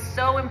why it's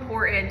so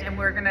important, and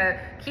we're gonna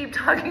keep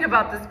talking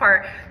about this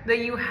part, that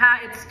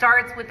it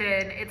starts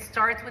within, it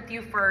starts with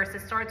you first.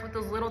 It starts with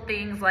those little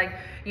things like,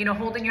 you know,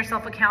 holding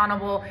yourself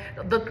accountable,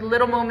 the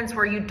little moments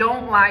where you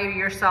don't lie to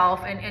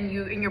yourself and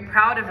you're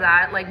proud of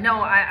that. Like,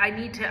 no, I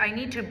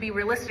need to be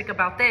realistic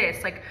about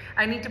this. Like,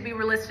 I need to be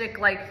realistic.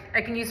 Like,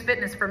 I can use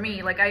fitness for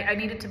me. Like, I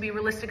needed to be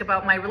realistic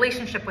about my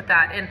relationship with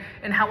that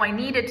and how I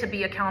needed to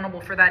be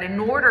accountable for that in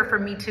order for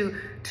me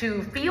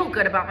to feel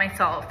good about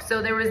myself.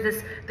 So there was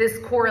this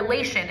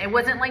correlation. It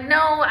wasn't like,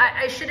 no,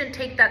 I shouldn't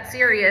take that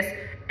serious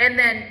and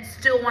then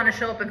still want to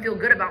show up and feel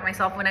good about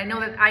myself when I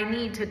know that I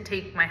need to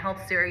take my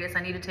health serious.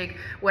 I need to take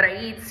what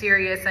I eat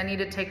serious. I need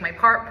to take my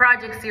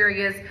project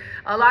serious.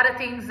 A lot of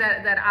things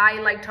that I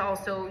like to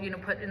also, you know,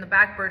 put in the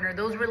back burner.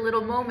 Those were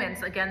little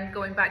moments, again,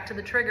 going back to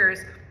the triggers,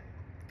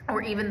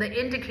 or even the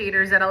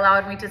indicators that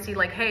allowed me to see,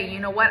 like, hey, you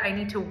know what? I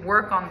need to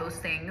work on those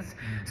things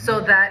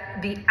so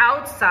that the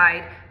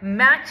outside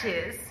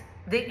matches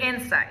the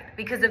inside.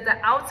 Because if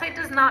the outside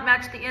does not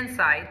match the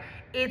inside,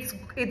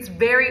 it's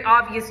very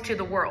obvious to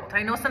the world.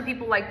 I know some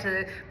people like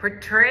to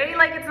portray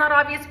like it's not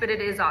obvious, but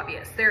it is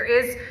obvious. There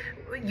is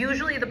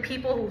usually the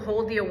people who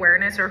hold the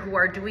awareness or who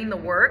are doing the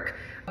work,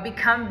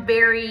 become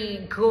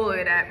very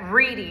good at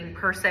reading,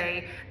 per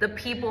se, the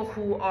people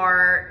who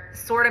are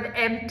sort of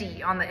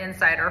empty on the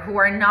inside or who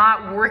are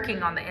not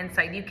working on the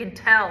inside. You can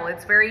tell.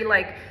 It's very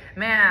like,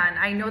 man,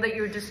 I know that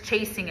you're just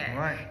chasing it,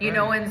 you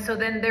know? And so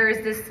then there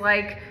is this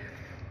like,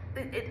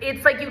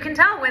 it's like you can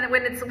tell when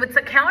it's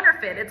a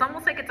counterfeit. It's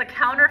almost like it's a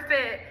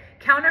counterfeit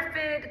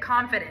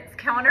confidence,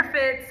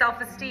 counterfeit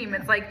self-esteem.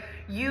 It's like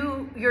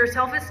your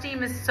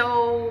self-esteem is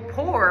so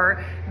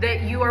poor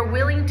that you are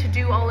willing to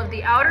do all of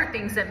the outer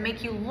things that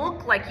make you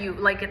look like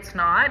it's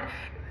not,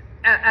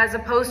 as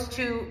opposed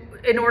to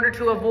in order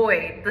to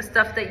avoid the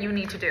stuff that you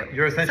need to do.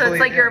 You're essentially, so it's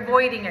like you're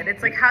avoiding it.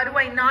 It's like, how do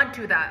I not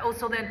do that? Oh,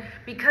 so then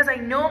because I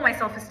know my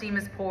self-esteem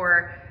is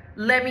poor,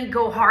 let me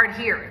go hard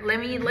here. Let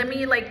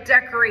me like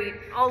decorate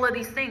all of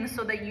these things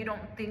so that you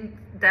don't think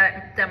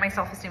that my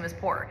self-esteem is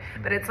poor.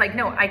 But it's like,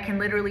 no, I can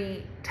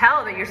literally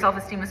tell that your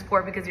self-esteem is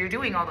poor because you're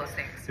doing all those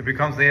things. It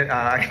becomes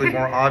actually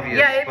more obvious.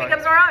 Yeah, it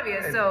becomes more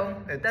obvious. So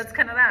that's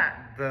kind of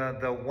that.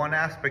 The one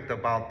aspect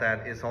about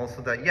that is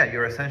also that,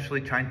 you're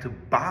essentially trying to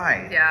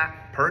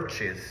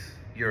purchase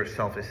your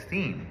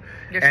self-esteem,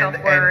 your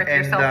self-worth,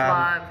 your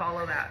self-love, all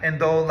of that. And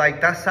though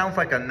like that sounds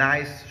like a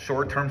nice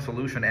short-term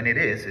solution, and it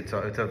is,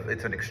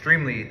 it's an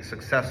extremely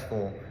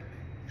successful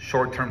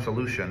short-term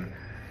solution.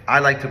 I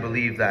like to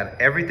believe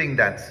that everything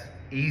that's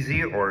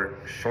easy or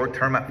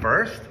short-term at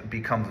first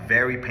becomes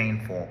very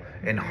painful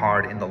and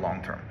hard in the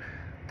long term.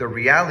 The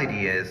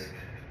reality is,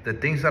 the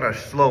things that are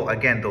slow,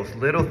 again, those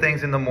little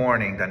things in the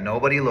morning that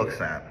nobody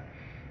looks at,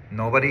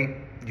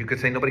 you could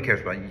say nobody cares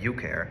about, you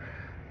care,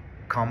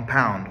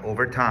 compound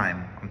over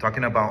time. I'm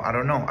talking about, I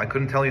don't know, I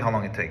couldn't tell you how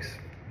long it takes,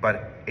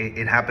 but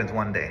it happens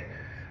one day,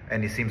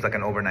 and it seems like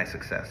an overnight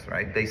success,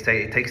 right? They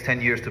say it takes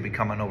 10 years to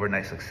become an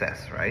overnight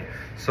success, right?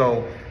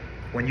 So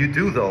when you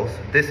do those,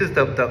 this is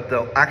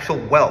the actual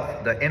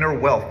wealth, the inner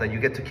wealth that you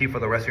get to keep for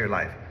the rest of your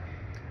life.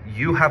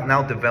 You have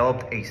now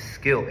developed a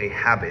skill, a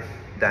habit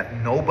that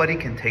nobody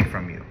can take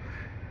from you.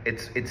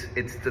 It's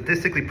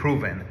statistically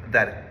proven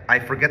that, I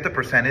forget the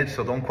percentage,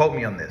 so don't quote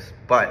me on this,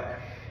 but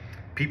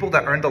people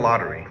that earn the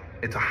lottery,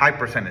 it's a high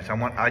percentage.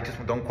 I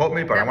just don't quote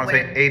me, but I want to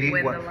say 80.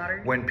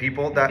 When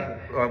people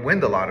that win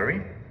the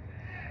lottery,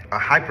 a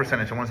high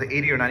percentage, I want to say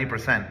 80 or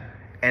 90%,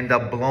 end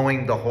up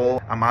blowing the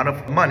whole amount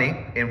of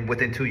money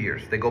within 2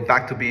 years. They go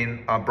back to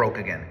being broke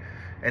again.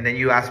 And then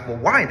you ask, well,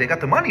 why? They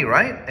got the money,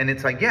 right? And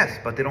it's like, yes,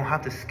 but they don't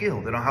have the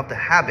skill. They don't have the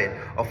habit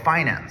of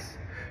finance.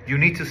 You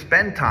need to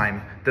spend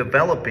time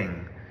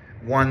developing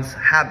one's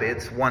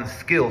habits, one's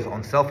skills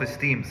on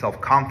self-esteem,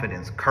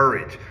 self-confidence,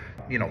 courage,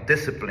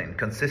 discipline,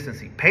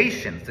 consistency,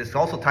 patience. This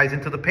also ties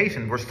into the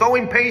patience. We're so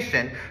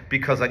impatient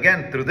because,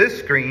 again, through this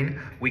screen,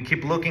 we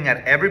keep looking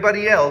at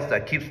everybody else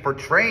that keeps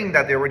portraying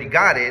that they already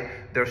got it.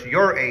 There's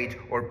your age,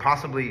 or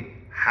possibly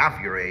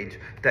half your age,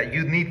 that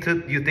you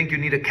think you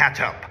need to catch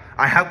up.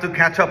 I have to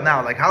catch up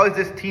now. Like, how is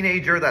this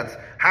teenager that's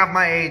half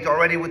my age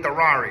already with the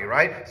Rari,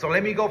 right? So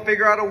let me go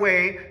figure out a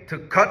way to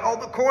cut all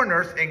the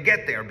corners and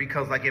get there,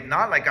 because if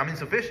not, I'm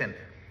insufficient.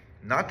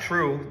 Not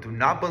true. Do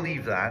not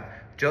believe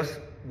that. Just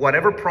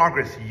whatever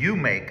progress you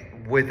make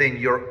within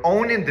your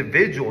own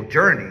individual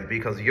journey,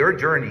 because your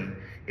journey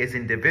is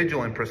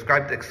individual and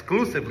prescribed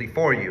exclusively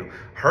for you.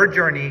 Her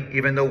journey,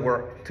 even though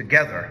we're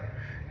together,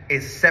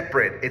 is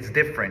separate, it's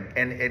different,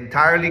 and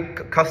entirely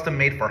custom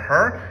made for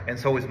her, and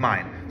so is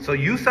mine. So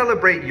you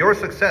celebrate your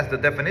success. The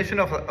definition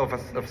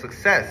of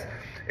success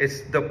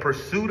is the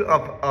pursuit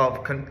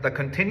of the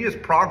continuous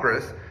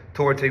progress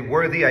towards a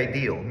worthy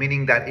ideal,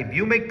 meaning that if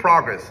you make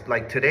progress,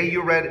 like today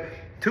you read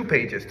 2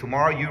 pages,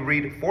 tomorrow you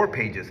read 4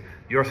 pages,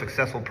 you're a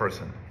successful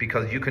person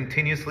because you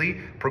continuously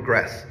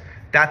progress.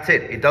 That's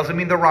it. It doesn't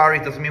mean the Rari,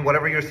 it doesn't mean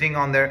whatever you're seeing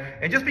on there.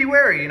 And just be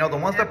wary, the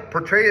ones that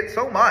portray it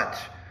so much,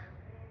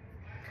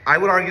 I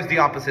would argue is the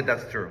opposite.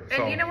 That's true.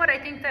 And you know what? I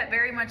think that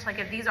very much,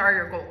 if these are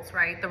your goals,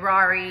 right? The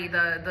Rari,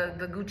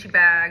 the Gucci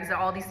bags,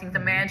 all these things, the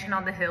mansion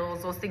on the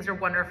hills, those things are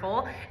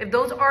wonderful. If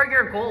those are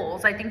your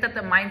goals, I think that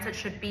the mindset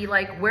should be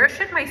where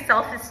should my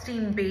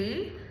self-esteem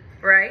be,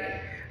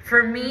 right?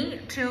 For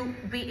me to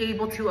be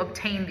able to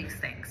obtain these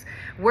things.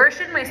 Where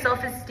should my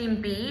self-esteem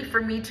be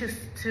for me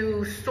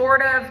to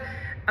sort of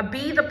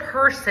be the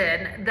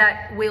person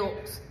that will,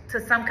 to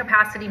some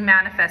capacity,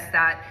 manifest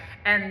that?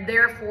 And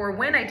therefore,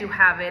 when I do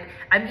have it,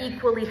 I'm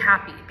equally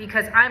happy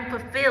because I'm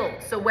fulfilled.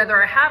 So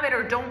whether I have it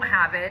or don't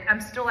have it, I'm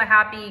still a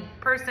happy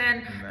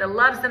person that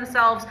loves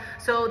themselves.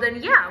 So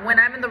then, when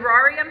I'm in the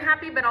Rari, I'm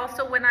happy. But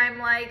also when I'm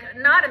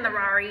not in the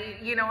Rari,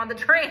 on the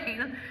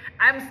train,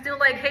 I'm still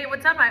hey,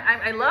 what's up?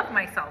 I love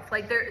myself.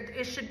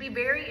 It should be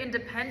very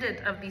independent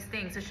of these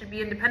things. It should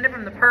be independent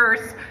from the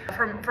purse,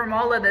 from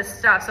all of this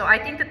stuff. So I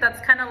think that that's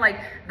kind of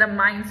the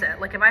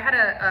mindset. If I had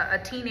a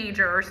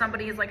teenager or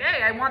somebody who's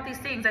hey, I want these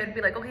things, I'd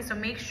be okay, so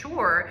make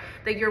sure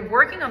that you're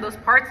working on those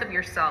parts of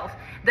yourself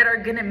that are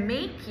going to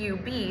make you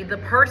be the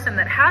person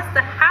that has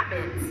the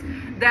habits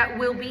that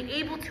will be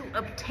able to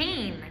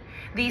obtain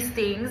these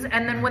things.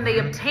 And then when they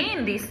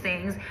obtain these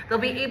things, they'll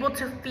be able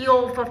to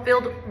feel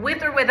fulfilled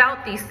with or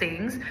without these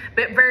things,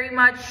 but very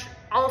much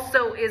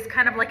also is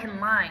kind of like in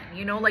line,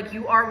 like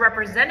you are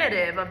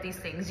representative of these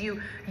things.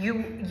 You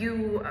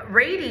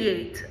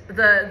radiate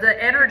the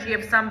energy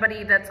of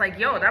somebody that's like,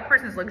 yo, that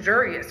person's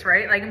luxurious,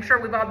 right? Like, I'm sure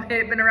we've all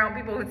been around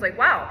people who's like,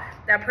 wow,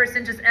 that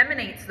person just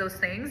emanates those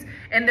things,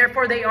 and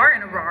therefore they are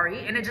in a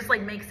Rari, and it just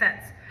like makes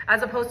sense.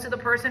 As opposed to the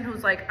person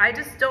who's like, I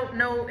just don't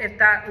know if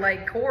that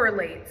like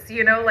correlates,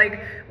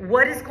 like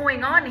what is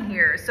going on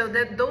here? So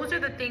those are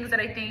the things that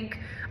I think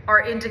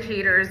are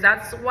indicators.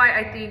 That's why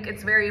I think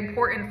it's very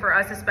important for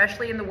us,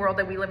 especially in the world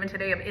that we live in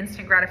today of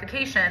instant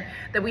gratification,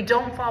 that we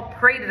don't fall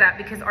prey to that,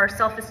 because our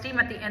self-esteem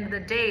at the end of the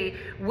day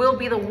will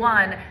be the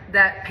one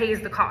that pays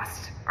the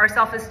cost. Our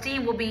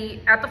self-esteem will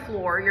be at the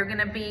floor. You're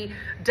going to be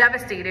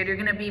devastated. You're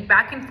going to be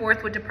back and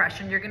forth with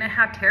depression. You're going to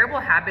have terrible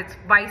habits,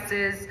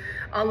 vices,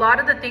 a lot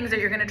of the things that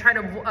you're going to try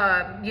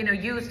to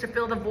use to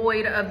fill the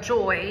void of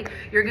joy.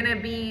 You're going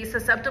to be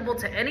susceptible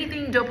to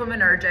anything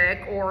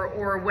dopaminergic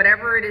or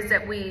whatever it is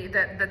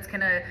that's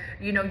going to,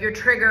 your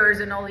triggers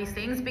and all these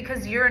things,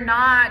 because you're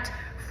not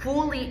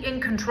fully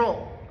in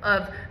control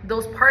of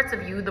those parts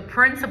of you, the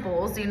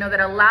principles, that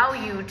allow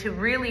you to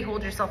really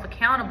hold yourself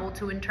accountable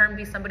to in turn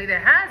be somebody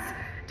that has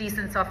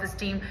decent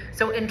self-esteem.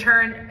 So in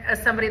turn,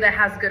 as somebody that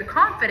has good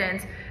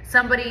confidence,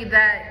 somebody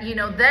that,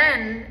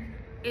 then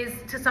is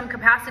to some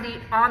capacity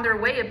on their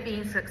way of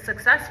being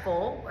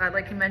successful,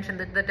 like you mentioned,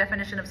 the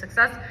definition of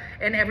success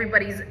and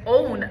everybody's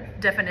own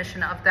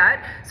definition of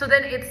that. So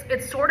then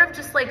it's sort of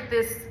just like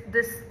this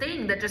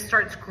thing that just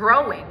starts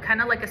growing,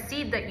 kind of like a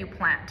seed that you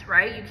plant,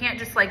 right? You can't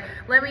just like,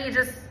 let me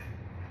just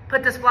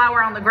put this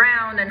flower on the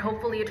ground and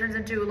hopefully it turns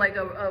into like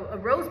a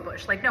rose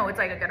bush. Like, no, it's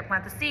like I got to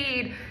plant the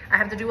seed. I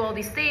have to do all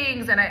these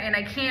things, and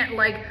I can't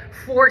like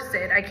force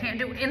it. I can't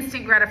do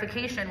instant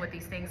gratification with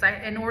these things.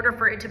 In order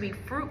for it to be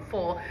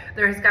fruitful,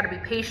 there's got to be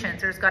patience.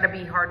 There's got to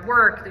be hard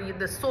work,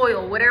 the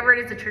soil, whatever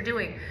it is that you're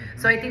doing.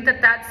 So I think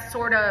that's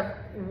sort of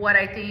what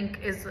I think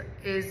is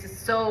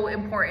so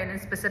important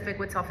and specific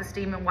with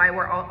self-esteem, and why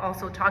we're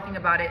also talking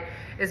about it,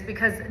 is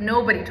because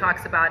nobody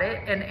talks about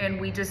it,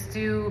 and we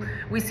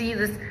see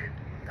this,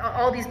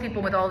 all these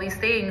people with all these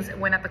things,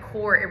 when at the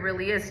core it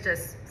really is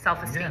just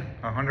self-esteem.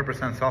 Yeah,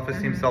 100%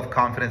 self-esteem,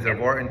 self-confidence.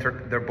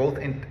 They're both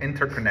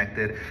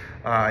interconnected.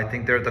 I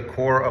think they're the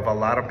core of a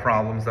lot of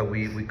problems that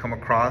we come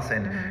across,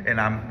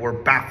 and we're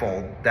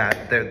baffled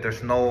that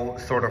there's no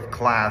sort of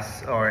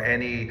class or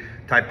any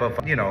type of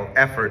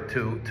effort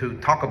to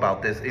talk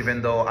about this, even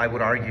though I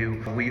would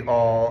argue we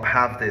all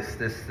have this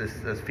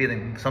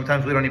feeling.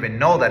 Sometimes we don't even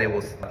know that it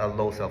was a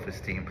low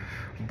self-esteem.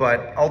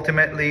 But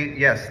ultimately,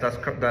 yes, that's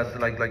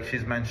like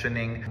she's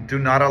mentioning, do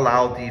not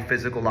allow the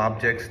physical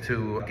objects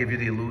to give you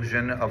the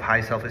illusion of high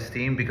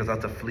self-esteem, because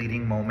that's a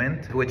fleeting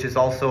moment, which is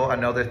also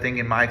another thing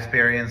in my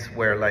experience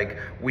where like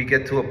we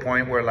get to a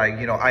point where like,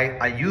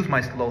 I use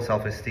my low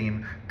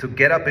self-esteem to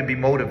get up and be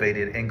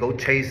motivated and go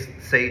chase,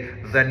 say,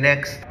 the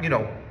next,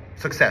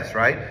 success,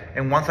 right?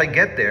 And once I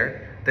get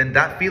there, then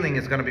that feeling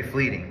is going to be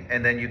fleeting,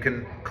 and then you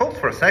can coast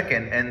for a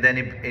second, and then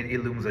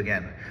it looms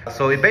again.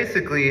 So it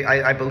basically,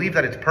 I believe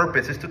that its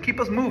purpose is to keep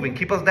us moving,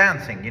 keep us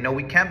dancing.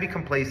 We can't be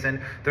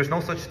complacent. There's no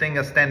such thing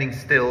as standing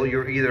still.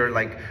 You're either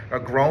like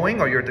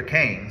growing or you're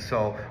decaying.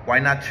 So why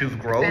not choose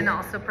growth? And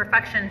also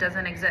perfection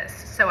doesn't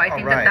exist. So I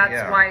think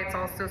that's why it's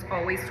also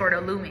always sort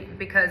of looming,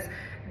 because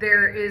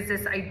there is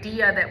this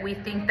idea that we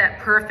think that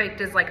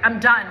perfect is like, I'm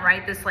done,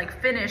 right? This like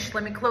finish,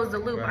 let me close the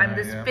loop. I'm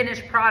this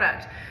finished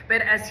product.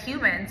 But as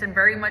humans, and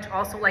very much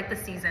also like the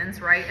seasons,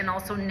 right? And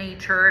also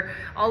nature,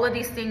 all of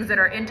these things that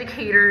are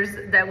indicators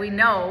that we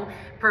know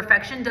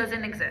perfection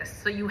doesn't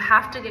exist. So you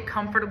have to get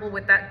comfortable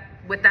with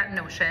that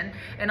notion,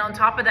 and on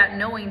top of that,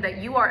 knowing that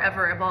you are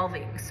ever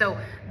evolving. So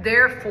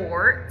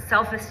therefore,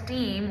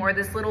 self-esteem, or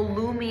this little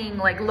looming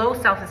like low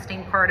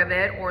self-esteem part of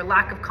it, or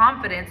lack of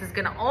confidence, is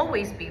going to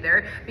always be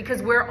there,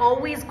 because we're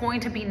always going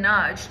to be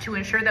nudged to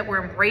ensure that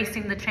we're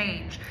embracing the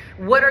change.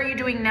 What are you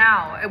doing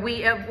now?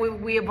 We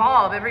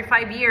evolve every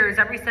 5 years,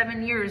 every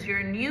 7 years. You're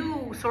a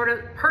new sort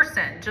of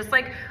person, just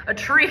like a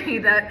tree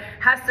that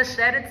has to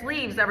shed its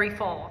leaves every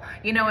fall,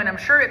 and I'm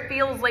sure it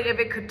feels like, if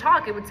it could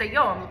talk, it would say,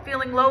 yo, I'm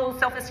feeling low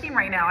self-esteem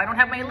right now. I don't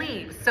have my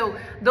leaves. So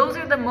those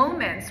are the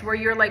moments where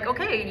you're like,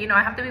 okay,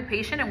 I have to be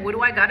patient, and what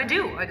do I got to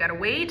do? I got to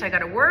wait. I got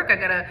to work. I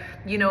got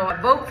to,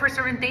 vote for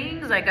certain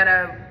things. I got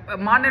to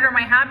monitor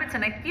my habits.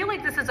 And I feel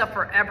like this is a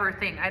forever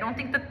thing. I don't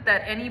think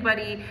that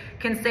anybody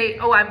can say,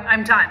 oh,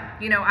 I'm done.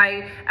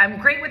 I'm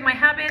great with my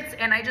habits,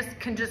 and I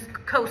can just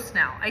coast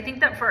now. I think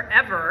that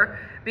forever,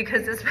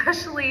 because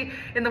especially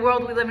in the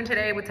world we live in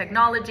today with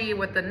technology,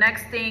 with the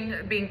next thing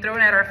being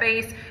thrown at our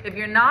face, if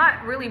you're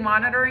not really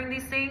monitoring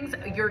these things,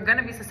 you're going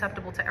to be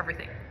susceptible to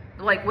everything.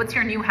 Like, what's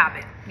your new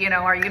habit?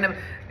 Are you going to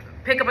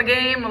pick up a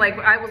game? Like,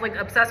 I was like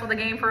obsessed with a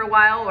game for a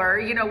while,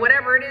 or,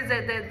 whatever it is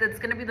that's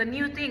going to be the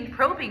new thing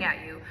probing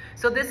at you.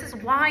 So this is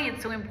why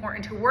it's so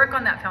important to work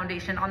on that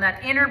foundation, on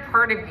that inner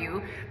part of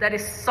you that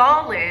is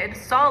solid.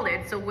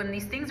 So when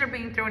these things are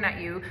being thrown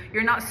at you,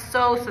 you're not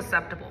so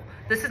susceptible.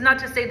 This is not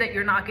to say that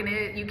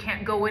you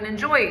can't go and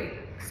enjoy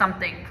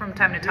something from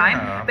time to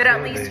time, but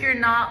at least you're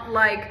not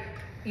like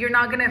you're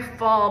not going to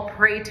fall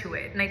prey to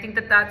it. And I think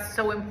that that's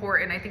so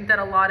important. I think that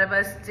a lot of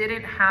us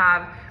didn't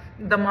have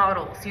the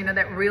models, you know,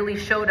 that really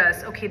showed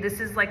us, okay, this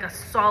is like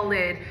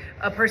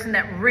a person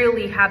that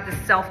really had the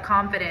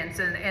self-confidence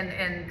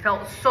and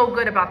felt so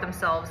good about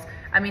themselves.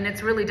 I mean,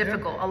 it's really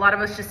difficult. A lot of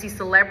us just see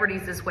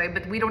celebrities this way,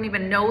 but we don't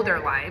even know their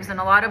lives. And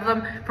a lot of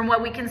them, from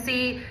what we can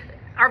see,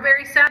 are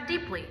very sad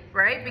deeply,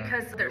 right?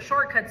 Because there's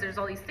shortcuts, there's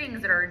all these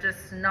things that are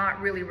just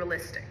not really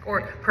realistic,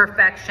 or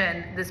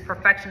perfection, this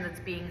perfection that's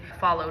being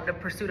followed, the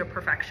pursuit of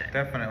perfection.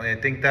 Definitely. I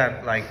think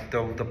that like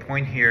the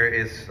point here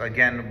is,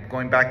 again,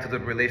 going back to the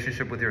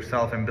relationship with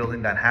yourself and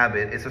building that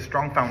habit. It's a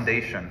strong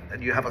foundation.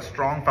 You have a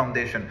strong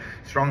foundation,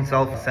 strong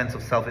sense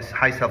of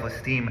high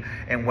self-esteem.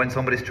 And when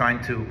somebody's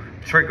trying to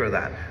trigger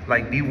that,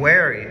 like, be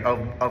wary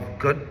of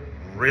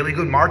really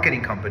good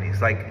marketing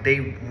companies. Like,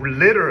 they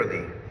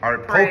literally are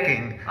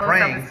poking,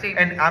 praying,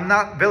 and I'm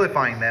not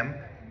vilifying them.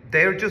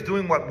 They're just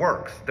doing what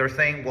works. They're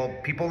saying, well,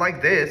 people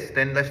like this,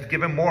 then let's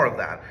give them more of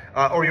that.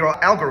 Or your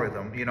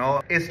algorithm, you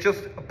know, it's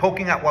just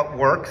poking at what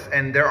works.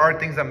 And there are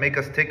things that make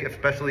us tick,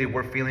 especially if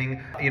we're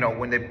feeling, you know,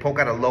 when they poke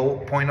at a low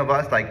point of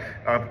us, like,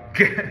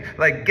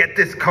 get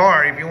this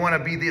car if you want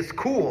to be this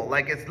cool.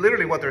 Like, it's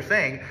literally what they're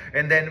saying.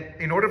 And then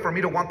in order for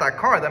me to want that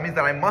car, that means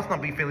that I must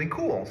not be feeling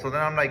cool. So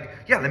then I'm like,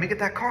 yeah, let me get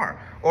that car.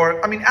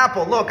 Or, I mean,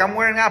 Apple, look, I'm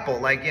wearing Apple.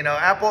 Like, you know,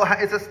 Apple,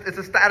 it's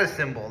a status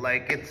symbol.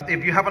 Like, it's,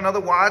 if you have another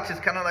watch,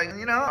 it's kind of like,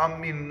 you know, I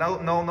mean, no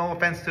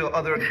offense to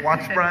other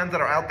watch brands that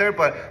are out there,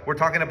 but we're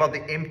talking about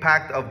the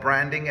impact of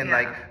branding and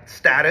like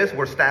status.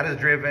 We're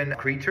status-driven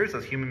creatures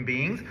as human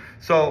beings.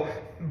 So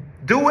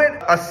do it,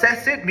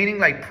 assess it, meaning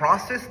like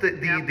process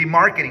the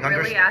marketing.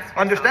 Really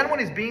Understand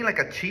when it's being like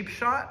a cheap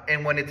shot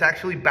and when it's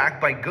actually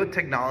backed by good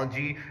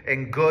technology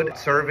and good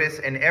service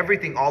and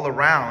everything all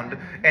around.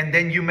 And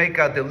then you make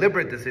a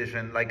deliberate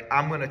decision, like,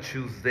 I'm going to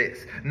choose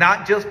this.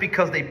 Not just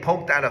because they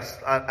poked at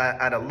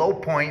a low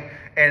point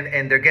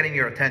and they're getting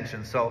your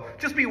attention. So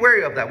just be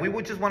wary of that. We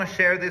would just want to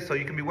share this so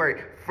you can be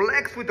wary.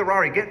 Flex with the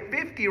Rari. Get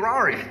 50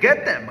 Raris.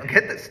 Get them.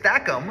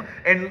 Stack them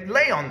and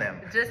lay on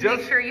them. Just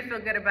make sure you feel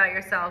good about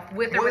yourself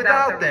with or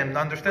without them.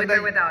 Understand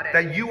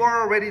that you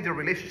are already the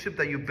relationship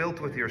that you built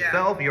with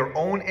yourself, your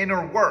own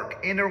inner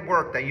work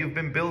that you've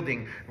been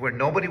building where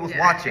nobody was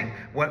watching.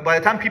 By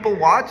the time people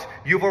watch,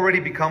 you've already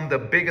become the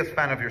biggest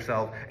fan of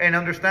yourself. And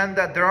understand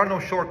that there are no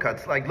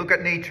shortcuts. Like, look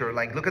at nature.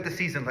 Like, look at the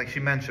seasons, like she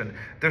mentioned.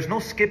 There's no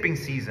skipping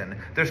season.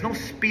 There's no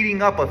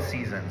speeding up of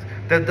seasons.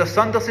 The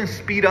sun doesn't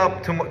speed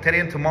up today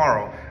and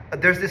tomorrow.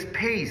 There's this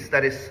pace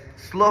that is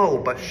slow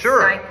but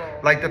sure.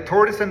 Cycle. Like the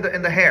tortoise and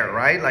the hare,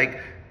 right?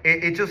 Like,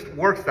 it just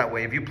works that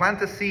way. If you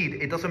plant a seed,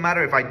 it doesn't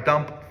matter if I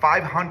dump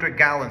 500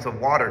 gallons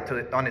of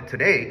water on it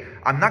today.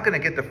 I'm not going to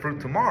get the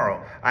fruit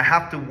tomorrow. I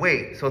have to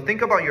wait. So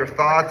think about your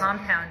thoughts.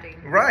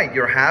 Compounding. Right.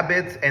 Your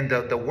habits and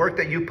the work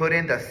that you put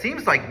in that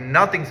seems like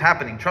nothing's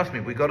happening. Trust me,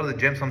 we go to the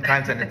gym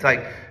sometimes and it's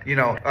like, you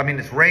know, I mean,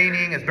 it's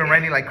raining. It's been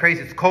raining like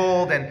crazy. It's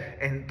cold.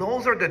 And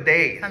those are the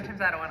days. Sometimes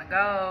I don't want to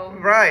go.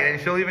 Right.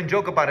 And she'll even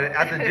joke about it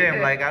at the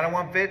gym. Like, I don't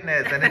want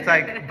fitness. And it's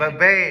like, but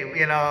babe,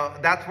 you know,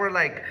 that's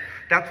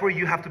where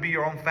you have to be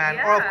your own fan.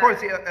 Yeah. Or of course,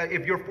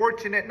 if you're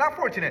not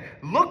fortunate,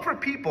 look for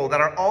people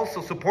that are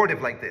also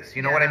supportive like this.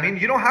 You know what I mean?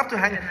 You don't have to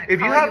hang. If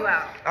you have,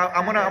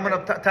 I'm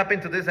gonna tap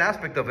into this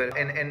aspect of it.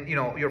 And you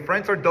know, your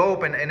friends are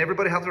dope, and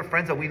everybody has their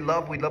friends that we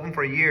love. We love them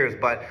for years.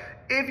 But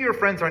if your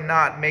friends are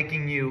not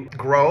making you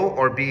grow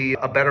or be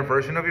a better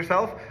version of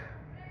yourself,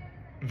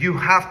 you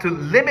have to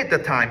limit the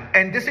time.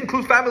 And this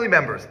includes family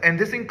members. And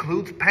this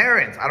includes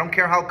parents. I don't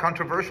care how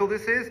controversial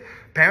this is.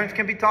 Parents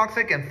can be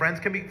toxic and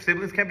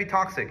siblings can be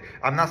toxic.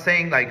 I'm not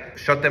saying like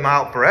shut them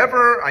out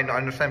forever. I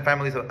understand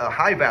families are a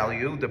high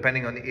value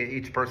depending on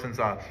each person's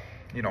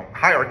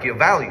hierarchy of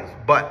values.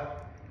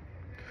 But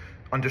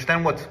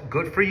understand what's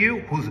good for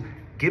you, who's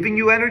giving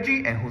you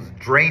energy and who's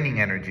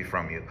draining energy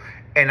from you.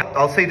 And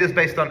I'll say this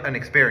based on an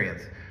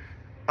experience.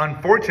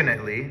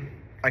 Unfortunately,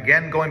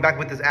 again, going back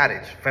with this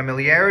adage,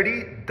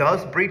 familiarity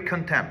does breed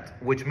contempt,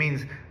 which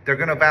means they're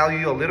going to value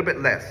you a little bit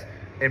less.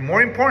 And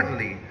more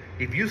importantly,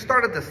 if you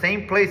start at the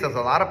same place as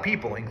a lot of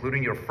people,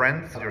 including your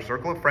friends, your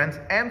circle of friends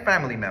and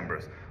family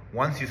members,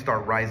 once you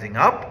start rising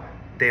up,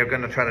 they are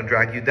going to try to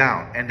drag you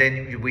down. And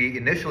then we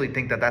initially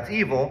think that that's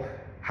evil.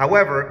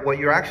 However, what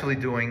you're actually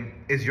doing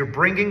is you're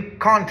bringing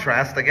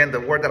contrast, again, the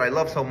word that I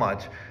love so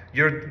much,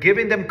 you're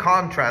giving them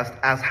contrast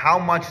as how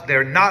much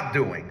they're not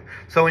doing.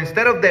 So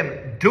instead of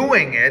them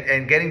doing it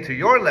and getting to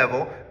your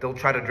level, they'll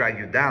try to drag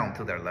you down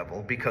to their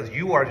level because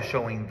you are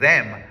showing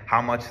them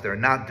how much they're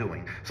not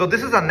doing. So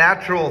this is a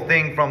natural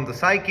thing from the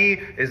psyche.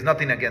 It's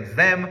nothing against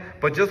them,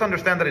 but just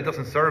understand that it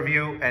doesn't serve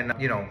you, and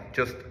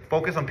just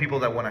focus on people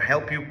that want to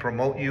help you,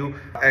 promote you,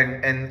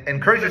 and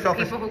encourage yourself.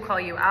 People who call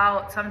you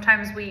out.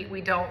 Sometimes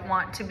we don't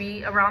want to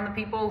be around the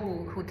people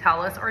who tell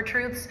us our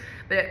truths,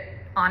 but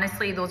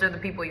honestly, those are the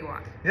people you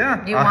want.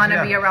 Yeah. You want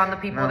to be around the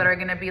people that are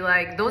going to be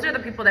like, those are the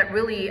people that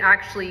really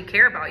actually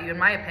care about you, in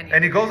my opinion.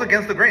 And it goes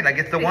against the grain. Like,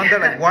 it's the one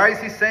that, like, why is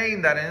he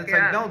saying that? And it's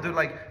like, no, dude,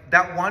 like,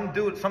 that one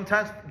dude,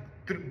 sometimes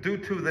due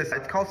to this,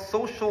 it's called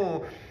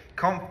social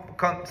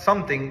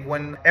something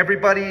when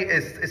everybody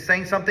is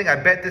saying something. I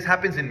bet this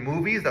happens in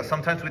movies, that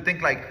sometimes we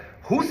think like,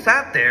 who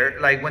sat there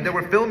like when they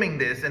were filming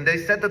this and they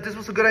said that this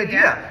was a good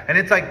idea? Yeah. And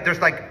it's like there's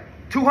like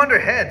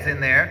 200 heads in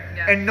there,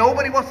 and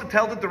nobody wants to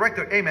tell the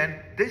director, hey man,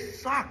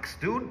 this sucks,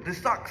 dude,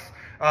 this sucks.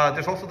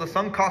 There's also the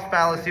sunk cost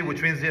fallacy,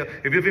 which means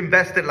if you've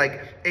invested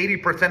like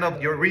 80%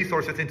 of your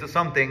resources into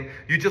something,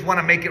 you just want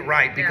to make it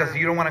right because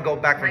you don't want to go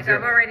back from like, zero.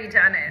 I've already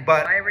done it.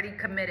 But I already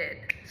committed.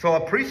 So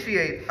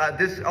appreciate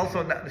this.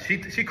 Also,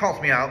 she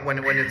calls me out when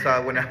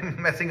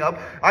I'm messing up.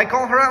 I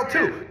call her out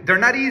too. They're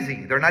not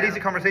easy. They're not easy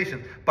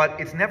conversations. But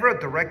it's never a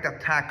direct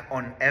attack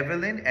on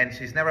Evelyn, and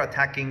she's never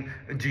attacking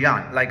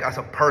Gian like as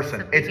a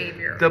person. It's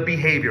the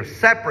behavior.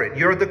 Separate.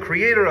 You're the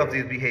creator of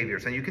these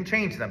behaviors, and you can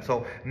change them.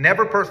 So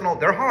never personal.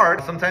 They're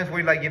hard. Sometimes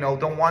we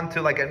don't want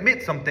to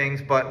admit some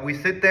things, but we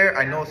sit there.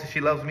 I know she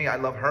loves me. I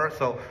love her.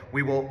 So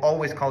we will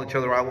always call each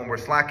other out when we're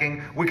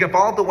slacking. We can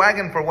fall off the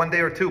wagon for one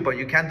day or two, but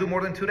you can't do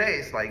more than 2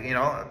 days.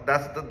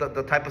 That's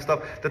the type of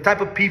stuff, the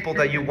type of people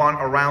that you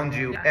want around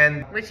you.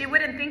 And which you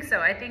wouldn't think so.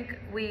 I think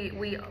we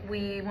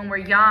when we're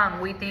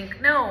young, we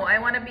think, no, I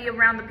want to be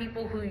around the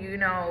people who,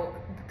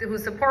 who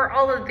support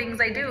all of the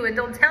things I do and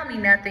don't tell me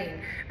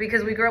nothing,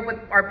 because we grew up with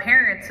our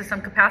parents to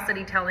some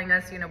capacity telling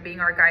us, being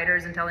our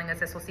guiders and telling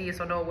us eso sí,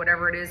 eso no,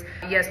 whatever it is,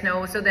 yes,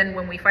 no. So then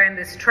when we find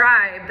this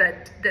tribe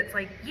that's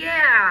like,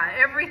 yeah,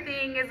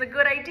 everything is a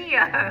good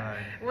idea,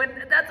 when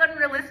that's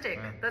unrealistic.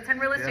 That's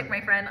unrealistic,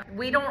 my friend.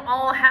 We don't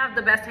all have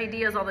the best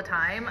ideas all the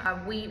time.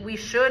 We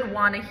should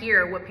want to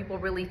hear what people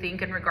really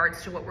think in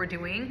regards to what we're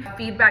doing.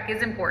 Feedback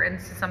is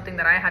important. It's something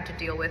that I had to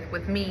deal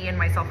with me and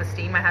my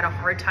self-esteem. I had a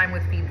hard time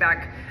with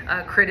feedback,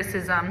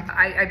 criticism.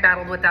 I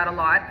battled with that a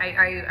lot.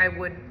 I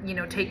would,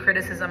 take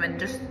criticism and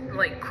just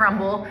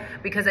crumble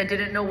because I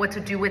didn't know what to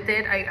do with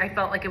it. I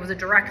felt like it was a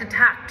direct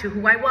attack to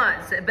who I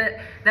was. But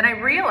then I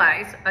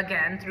realized,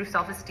 again, through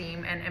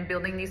self-esteem and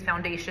building these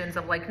foundations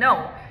of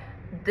no,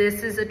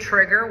 this is a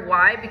trigger.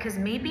 Why? Because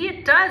maybe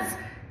it does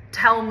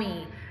tell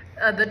me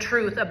the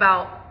truth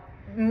about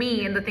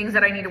me and the things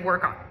that I need to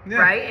work on,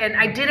 right? And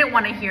I didn't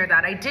want to hear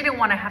that. I didn't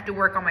want to have to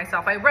work on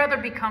myself. I'd rather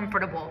be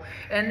comfortable.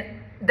 And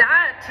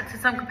that, to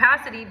some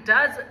capacity,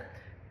 does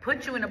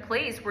put you in a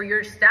place where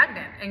you're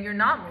stagnant and you're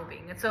not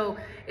moving. And so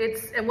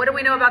and what do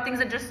we know about things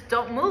that just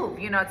don't move?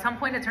 At some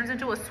point it turns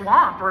into a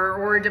swamp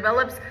or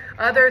develops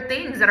other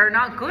things that are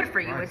not good for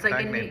you. It's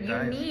like you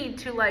need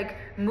to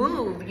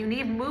move. You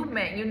need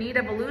movement. You need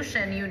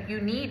evolution.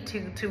 You need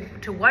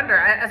to wonder.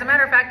 As a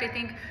matter of fact, I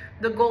think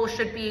the goal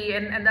should be,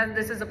 and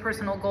this is a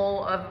personal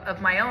goal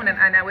of my own,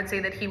 and I would say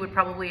that he would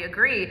probably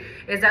agree,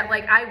 is that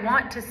I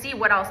want to see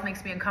what else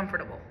makes me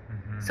uncomfortable.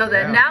 So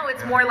that now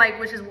it's more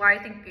which is why I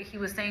think he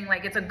was saying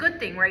it's a good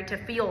thing, right, to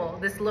feel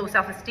this low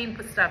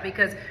self-esteem stuff,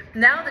 because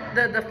now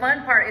the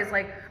fun part is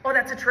oh,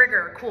 that's a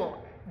trigger,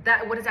 cool.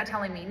 What is that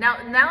telling me?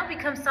 Now it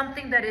becomes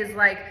something that is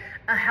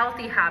a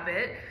healthy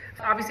habit.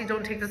 Obviously,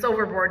 don't take this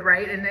overboard,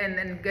 right,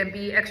 and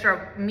be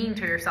extra mean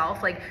to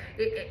yourself.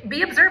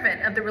 Be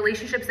observant of the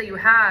relationships that you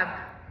have,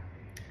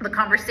 the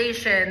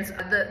conversations,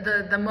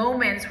 the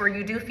moments where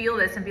you do feel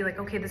this, and be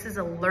okay, this is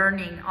a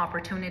learning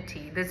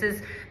opportunity. This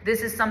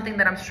is something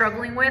that I'm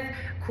struggling with.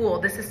 Cool.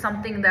 This is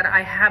something that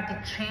I have the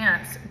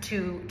chance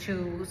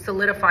to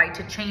solidify,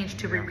 to change,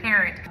 to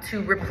reparent,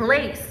 to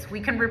replace.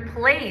 We can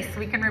replace.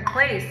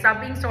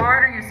 Stop being so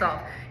hard on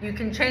yourself. You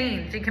can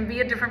change. You can be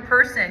a different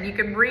person. You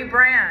can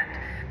rebrand.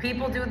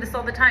 People do this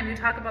all the time. You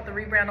talk about the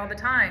rebrand all the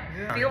time.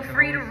 Feel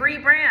free to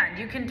rebrand.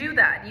 You can do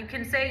that. You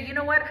can say, you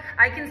know what?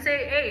 I can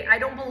say, hey, I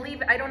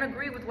don't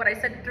agree with what I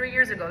said 3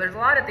 years ago. There's a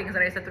lot of things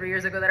that I said 3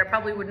 years ago that I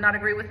probably would not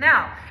agree with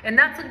now. And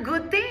that's a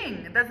good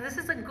thing. This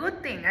is a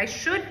good thing. I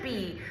should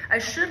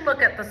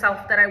look at the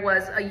self that I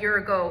was a year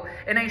ago,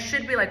 and I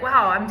should be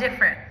wow, I'm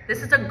different.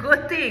 This is a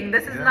good thing.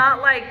 This is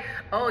not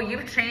oh,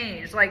 you've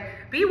changed.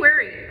 Be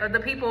wary of the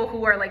people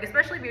who are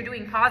especially if you're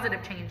doing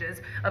positive changes,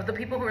 of the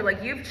people who are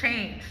you've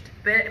changed.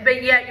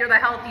 But yet you're the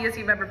healthiest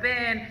you've ever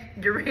been,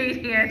 you're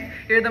radiant,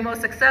 you're the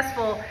most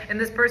successful, and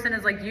this person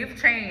is you've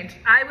changed.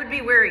 I would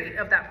be wary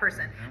of that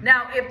person.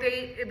 Now, if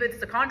it's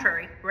the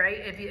contrary, right?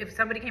 If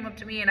somebody came up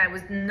to me and I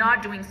was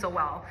not doing so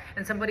well,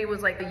 and somebody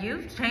was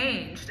you've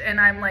changed, and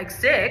I'm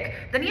sick,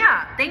 then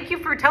thank you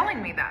for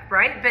telling me that,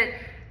 right? But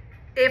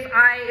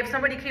if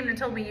somebody came and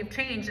told me you've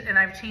changed and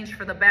I've changed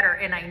for the better,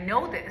 and I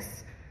know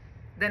this,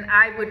 then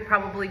I would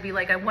probably be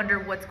I wonder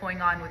what's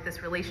going on with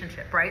this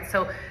relationship, right?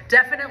 So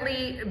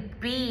definitely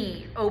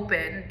be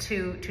open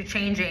to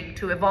changing,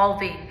 to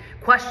evolving.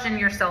 Question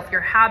yourself,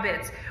 your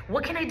habits.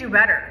 What can I do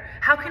better?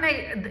 How can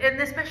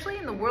and especially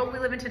in the world we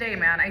live in today,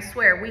 man, I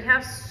swear, we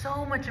have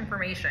so much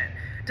information.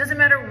 Doesn't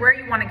matter where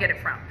you want to get it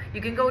from.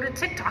 You can go to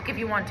TikTok if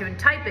you want to and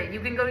type it. You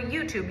can go to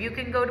YouTube. You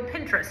can go to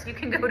Pinterest. You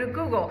can go to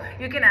Google.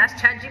 You can ask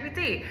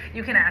ChatGPT.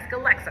 You can ask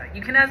Alexa.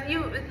 You can ask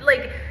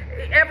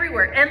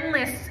everywhere.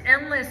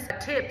 Endless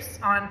tips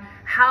on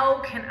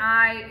how can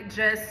I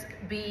just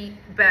be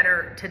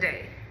better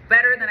today.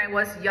 Better than I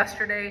was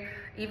yesterday.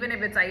 even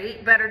if it's I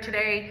ate better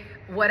today,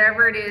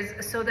 whatever it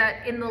is, so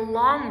that in the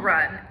long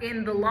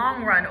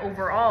run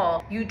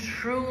overall, you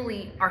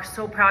truly are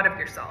so proud of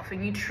yourself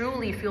and you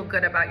truly feel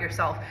good about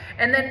yourself.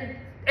 And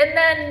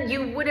then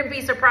you wouldn't be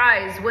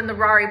surprised when the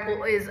Rari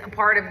pool is a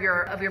part of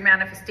your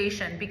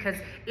manifestation, because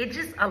it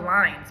just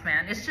aligns,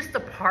 man. It's just a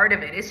part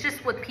of it. It's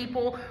just what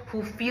people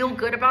who feel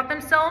good about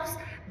themselves,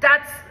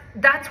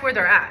 that's where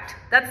they're at.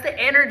 That's the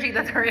energy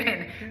that they're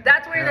in.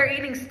 That's where they're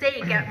eating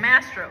steak at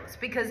Mastro's,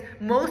 because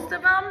most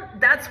of them,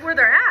 that's where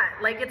they're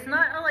at. Like, it's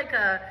not like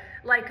a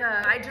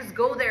I just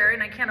go there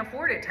and I can't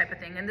afford it type of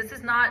thing. And this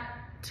is not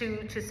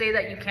to say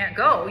that you can't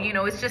go,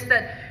 it's just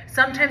that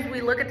sometimes we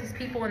look at these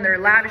people and their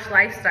lavish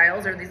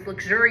lifestyles or these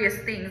luxurious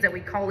things that we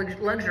call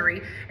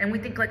luxury, and we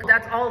think like,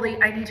 that's all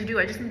I need to do.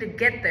 I just need to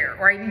get there,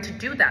 or I need to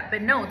do that.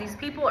 But no, these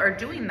people are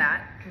doing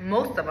that.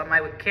 Most of them,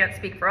 can't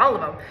speak for all of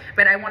them,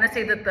 but I want to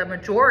say that the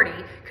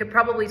majority could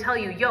probably tell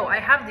you, I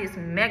have these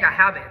mega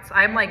habits.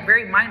 I'm like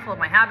very mindful of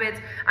my habits.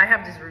 I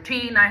have this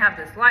routine. I have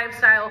this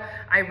lifestyle.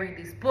 I read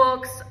these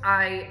books.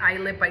 I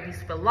live by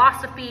these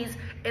philosophies,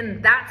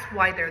 and that's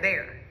why they're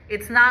there.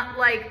 It's not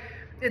like,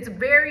 it's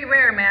very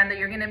rare, man, that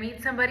you're going to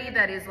meet somebody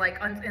that is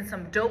like in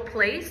some dope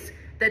place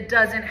that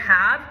doesn't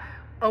have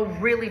a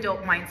really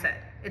dope mindset.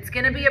 It's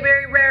going to be a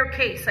very rare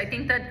case. I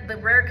think that the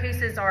rare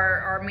cases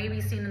are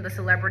maybe seen in the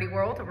celebrity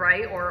world,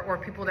 right? Or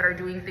people that are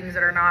doing things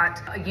that are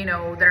not,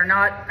 that are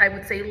not, I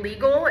would say,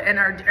 legal and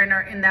are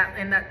in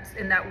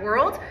that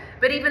world.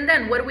 But even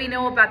then, what do we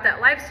know about that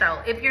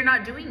lifestyle? If you're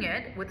not doing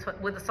it with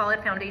a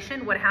solid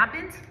foundation, what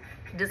happens?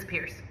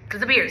 Disappears.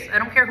 I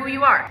don't care who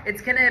you are.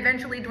 It's gonna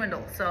eventually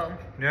dwindle. So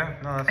yeah,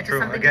 no, that's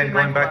true. Again,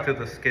 going back to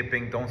the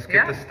skipping, don't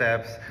skip the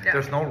steps. Yeah.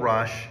 There's no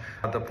rush.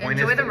 The point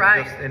Enjoy is the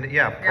ride.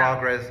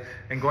 Progress.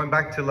 And going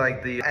back to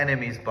like the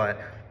enemies, but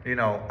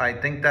I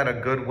think that a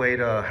good way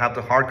to have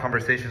the hard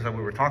conversations that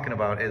we were talking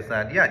about is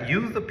that,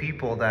 use the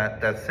people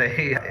that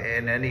say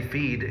in any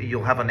feed,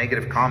 you'll have a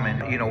negative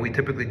comment. We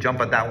typically jump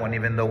at that one,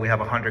 even though we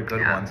have 100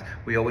 good ones.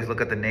 We always look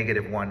at the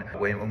negative one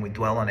when we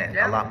dwell on it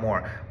a lot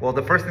more. Well,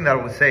 the first thing that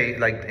I would say,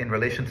 like in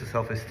relation to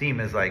self-esteem,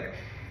 is like,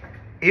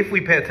 if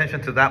we pay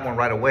attention to that one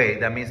right away,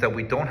 that means that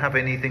we don't have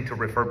anything to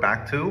refer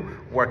back to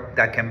or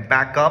that can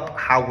back up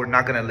how we're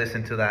not going to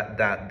listen to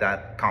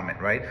that comment,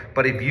 right?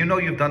 But if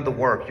you've done the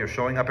work, you're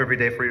showing up every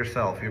day for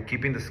yourself, you're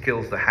keeping the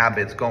skills, the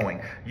habits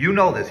going,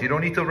 this, you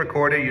don't need to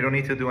record it, you don't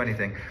need to do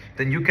anything,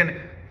 then you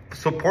can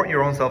support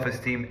your own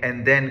self-esteem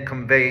and then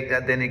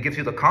then it gives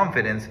you the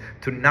confidence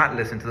to not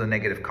listen to the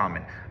negative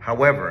comment.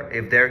 However,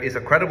 if there is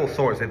a credible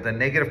source, if the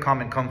negative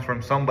comment comes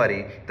from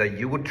somebody that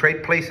you would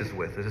trade places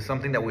with, this is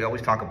something that we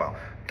always talk about.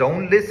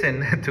 Don't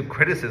listen to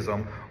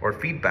criticism or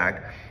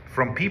feedback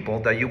from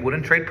people that you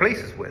wouldn't trade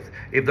places with.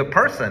 If the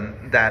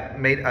person that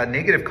made a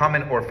negative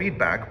comment or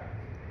feedback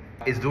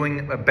is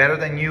doing better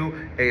than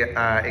you,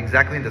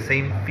 exactly in the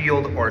same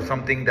field or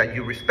something that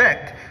you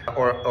respect,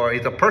 or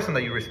is a person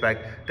that you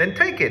respect, then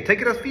take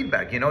it as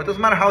feedback. It doesn't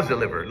matter how it's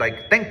delivered.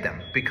 Like, thank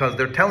them, because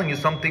they're telling you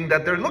something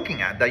that they're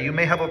looking at that you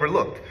may have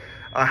overlooked.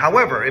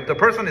 However, if the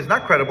person is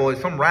not credible, is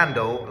some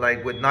rando,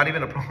 like with not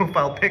even a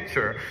profile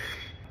picture,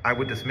 I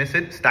would dismiss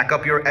it. Stack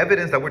up your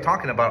evidence that we're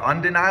talking about,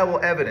 undeniable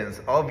evidence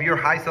of your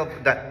high self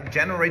that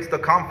generates the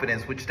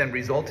confidence, which then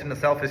results in the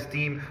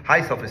self-esteem,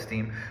 high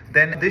self-esteem.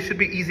 Then this should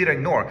be easy to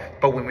ignore.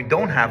 But when we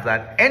don't have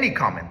that, any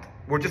comment,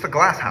 we're just a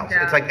glass house.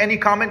 Yeah. It's like any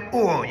comment,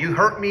 you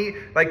hurt me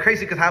like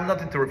crazy, because I have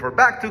nothing to refer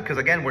back to, because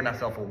again, we're not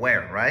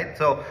self-aware, right?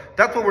 So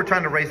that's what we're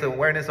trying to raise the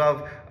awareness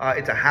of.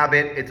 It's a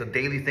habit, it's a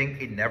daily thing,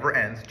 it never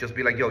ends. Just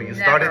be like, you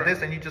started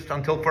this and you just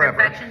until forever.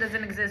 Perfection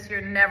doesn't exist.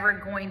 You're never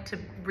going to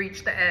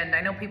reach the end.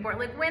 I know people are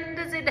like, when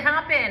does it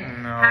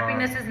happen? No.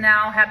 Happiness is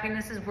now.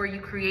 Happiness is where you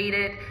create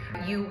it.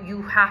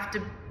 You have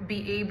to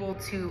be able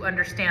to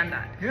understand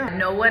that. Yeah.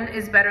 No one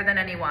is better than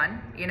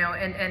anyone,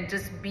 and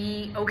just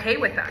be okay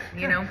with that,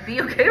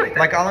 be okay with that.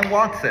 Like Alan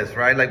Watts says,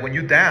 right? Like when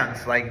you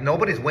dance, like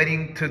nobody's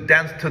waiting to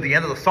dance to the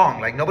end of the song.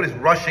 Like nobody's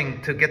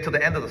rushing to get to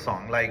the end of the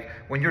song. Like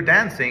when you're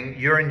dancing,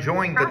 you're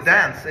enjoying the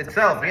dance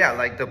itself. Yeah,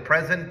 like the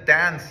present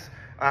dance,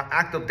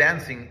 act of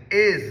dancing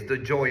is the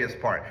joyous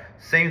part.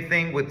 Same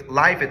thing with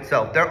life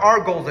itself. There are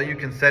goals that you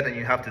can set and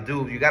you have to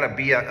do. You got to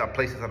be at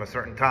places at a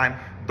certain time.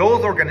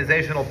 Those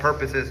organizational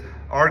purposes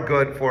are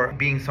good for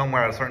being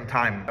somewhere at a certain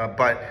time.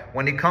 But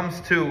when it comes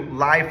to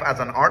life as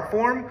an art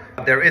form,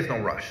 there is no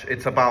rush.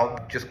 It's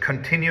about just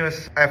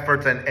continuous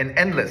efforts and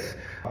endless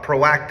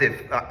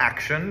proactive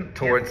action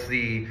towards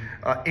the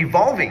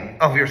evolving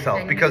of yourself.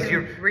 And because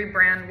you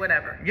rebrand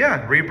whatever.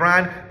 Yeah,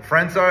 rebrand.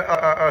 Friends are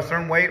a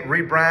certain way.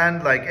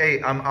 Rebrand. Like,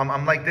 hey,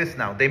 I'm like this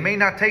now. They may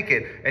not take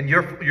it, and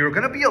you're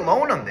gonna be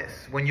alone on this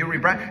when you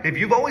rebrand. Mm-hmm. If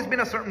you've always been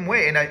a certain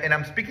way, and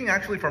I'm speaking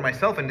actually for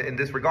myself in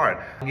this regard.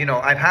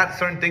 I've had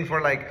certain things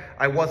where like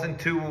I wasn't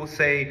too,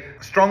 say,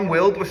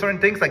 strong-willed with certain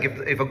things. Like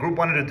if a group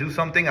wanted to do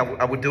something,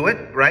 I would do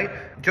it, right?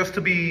 Just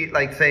to be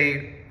like,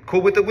 say,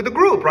 cool with the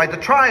group, right? The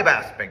tribe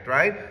aspect,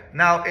 right?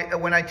 Now,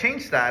 when I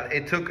changed that,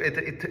 it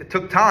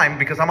took time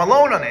because I'm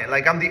alone on it.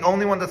 Like I'm the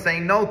only one that's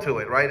saying no to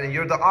it, right? And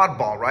you're the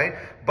oddball, right?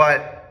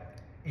 But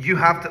you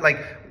have to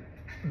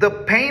the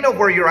pain of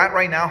where you're at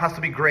right now has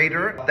to be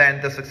greater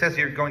than the success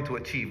you're going to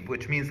achieve,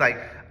 which means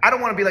like, I don't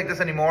want to be like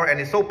this anymore, and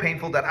it's so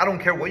painful that I don't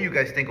care what you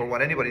guys think or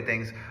what anybody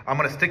thinks. I'm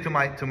going to stick to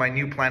my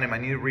new plan and my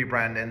new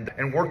rebrand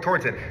and work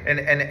towards it. And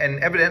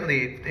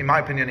evidently, in my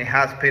opinion, it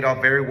has paid off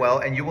very well,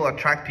 and you will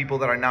attract people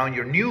that are now in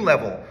your new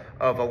level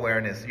of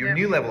awareness, your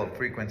new level of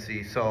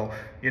frequency. So,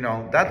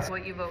 that's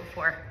what you vote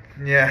for.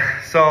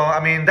 Yeah, so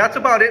I mean, that's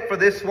about it for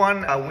this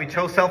one. We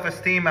chose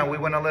self-esteem, and we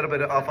went a little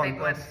bit off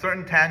on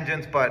certain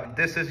tangents, but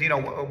this is,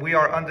 we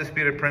are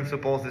Undisputed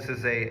Principles. This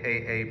is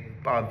a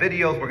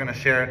videos. We're going to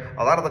share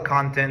a lot of the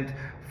content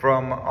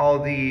from all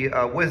the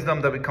wisdom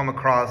that we come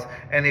across.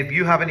 And if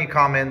you have any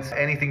comments,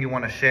 anything you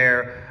want to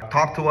share,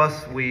 talk to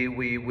us.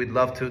 We'd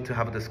love to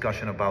have a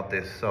discussion about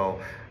this. So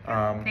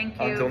thank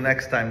you. Until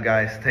next time,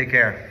 guys, take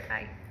care.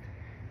 Bye.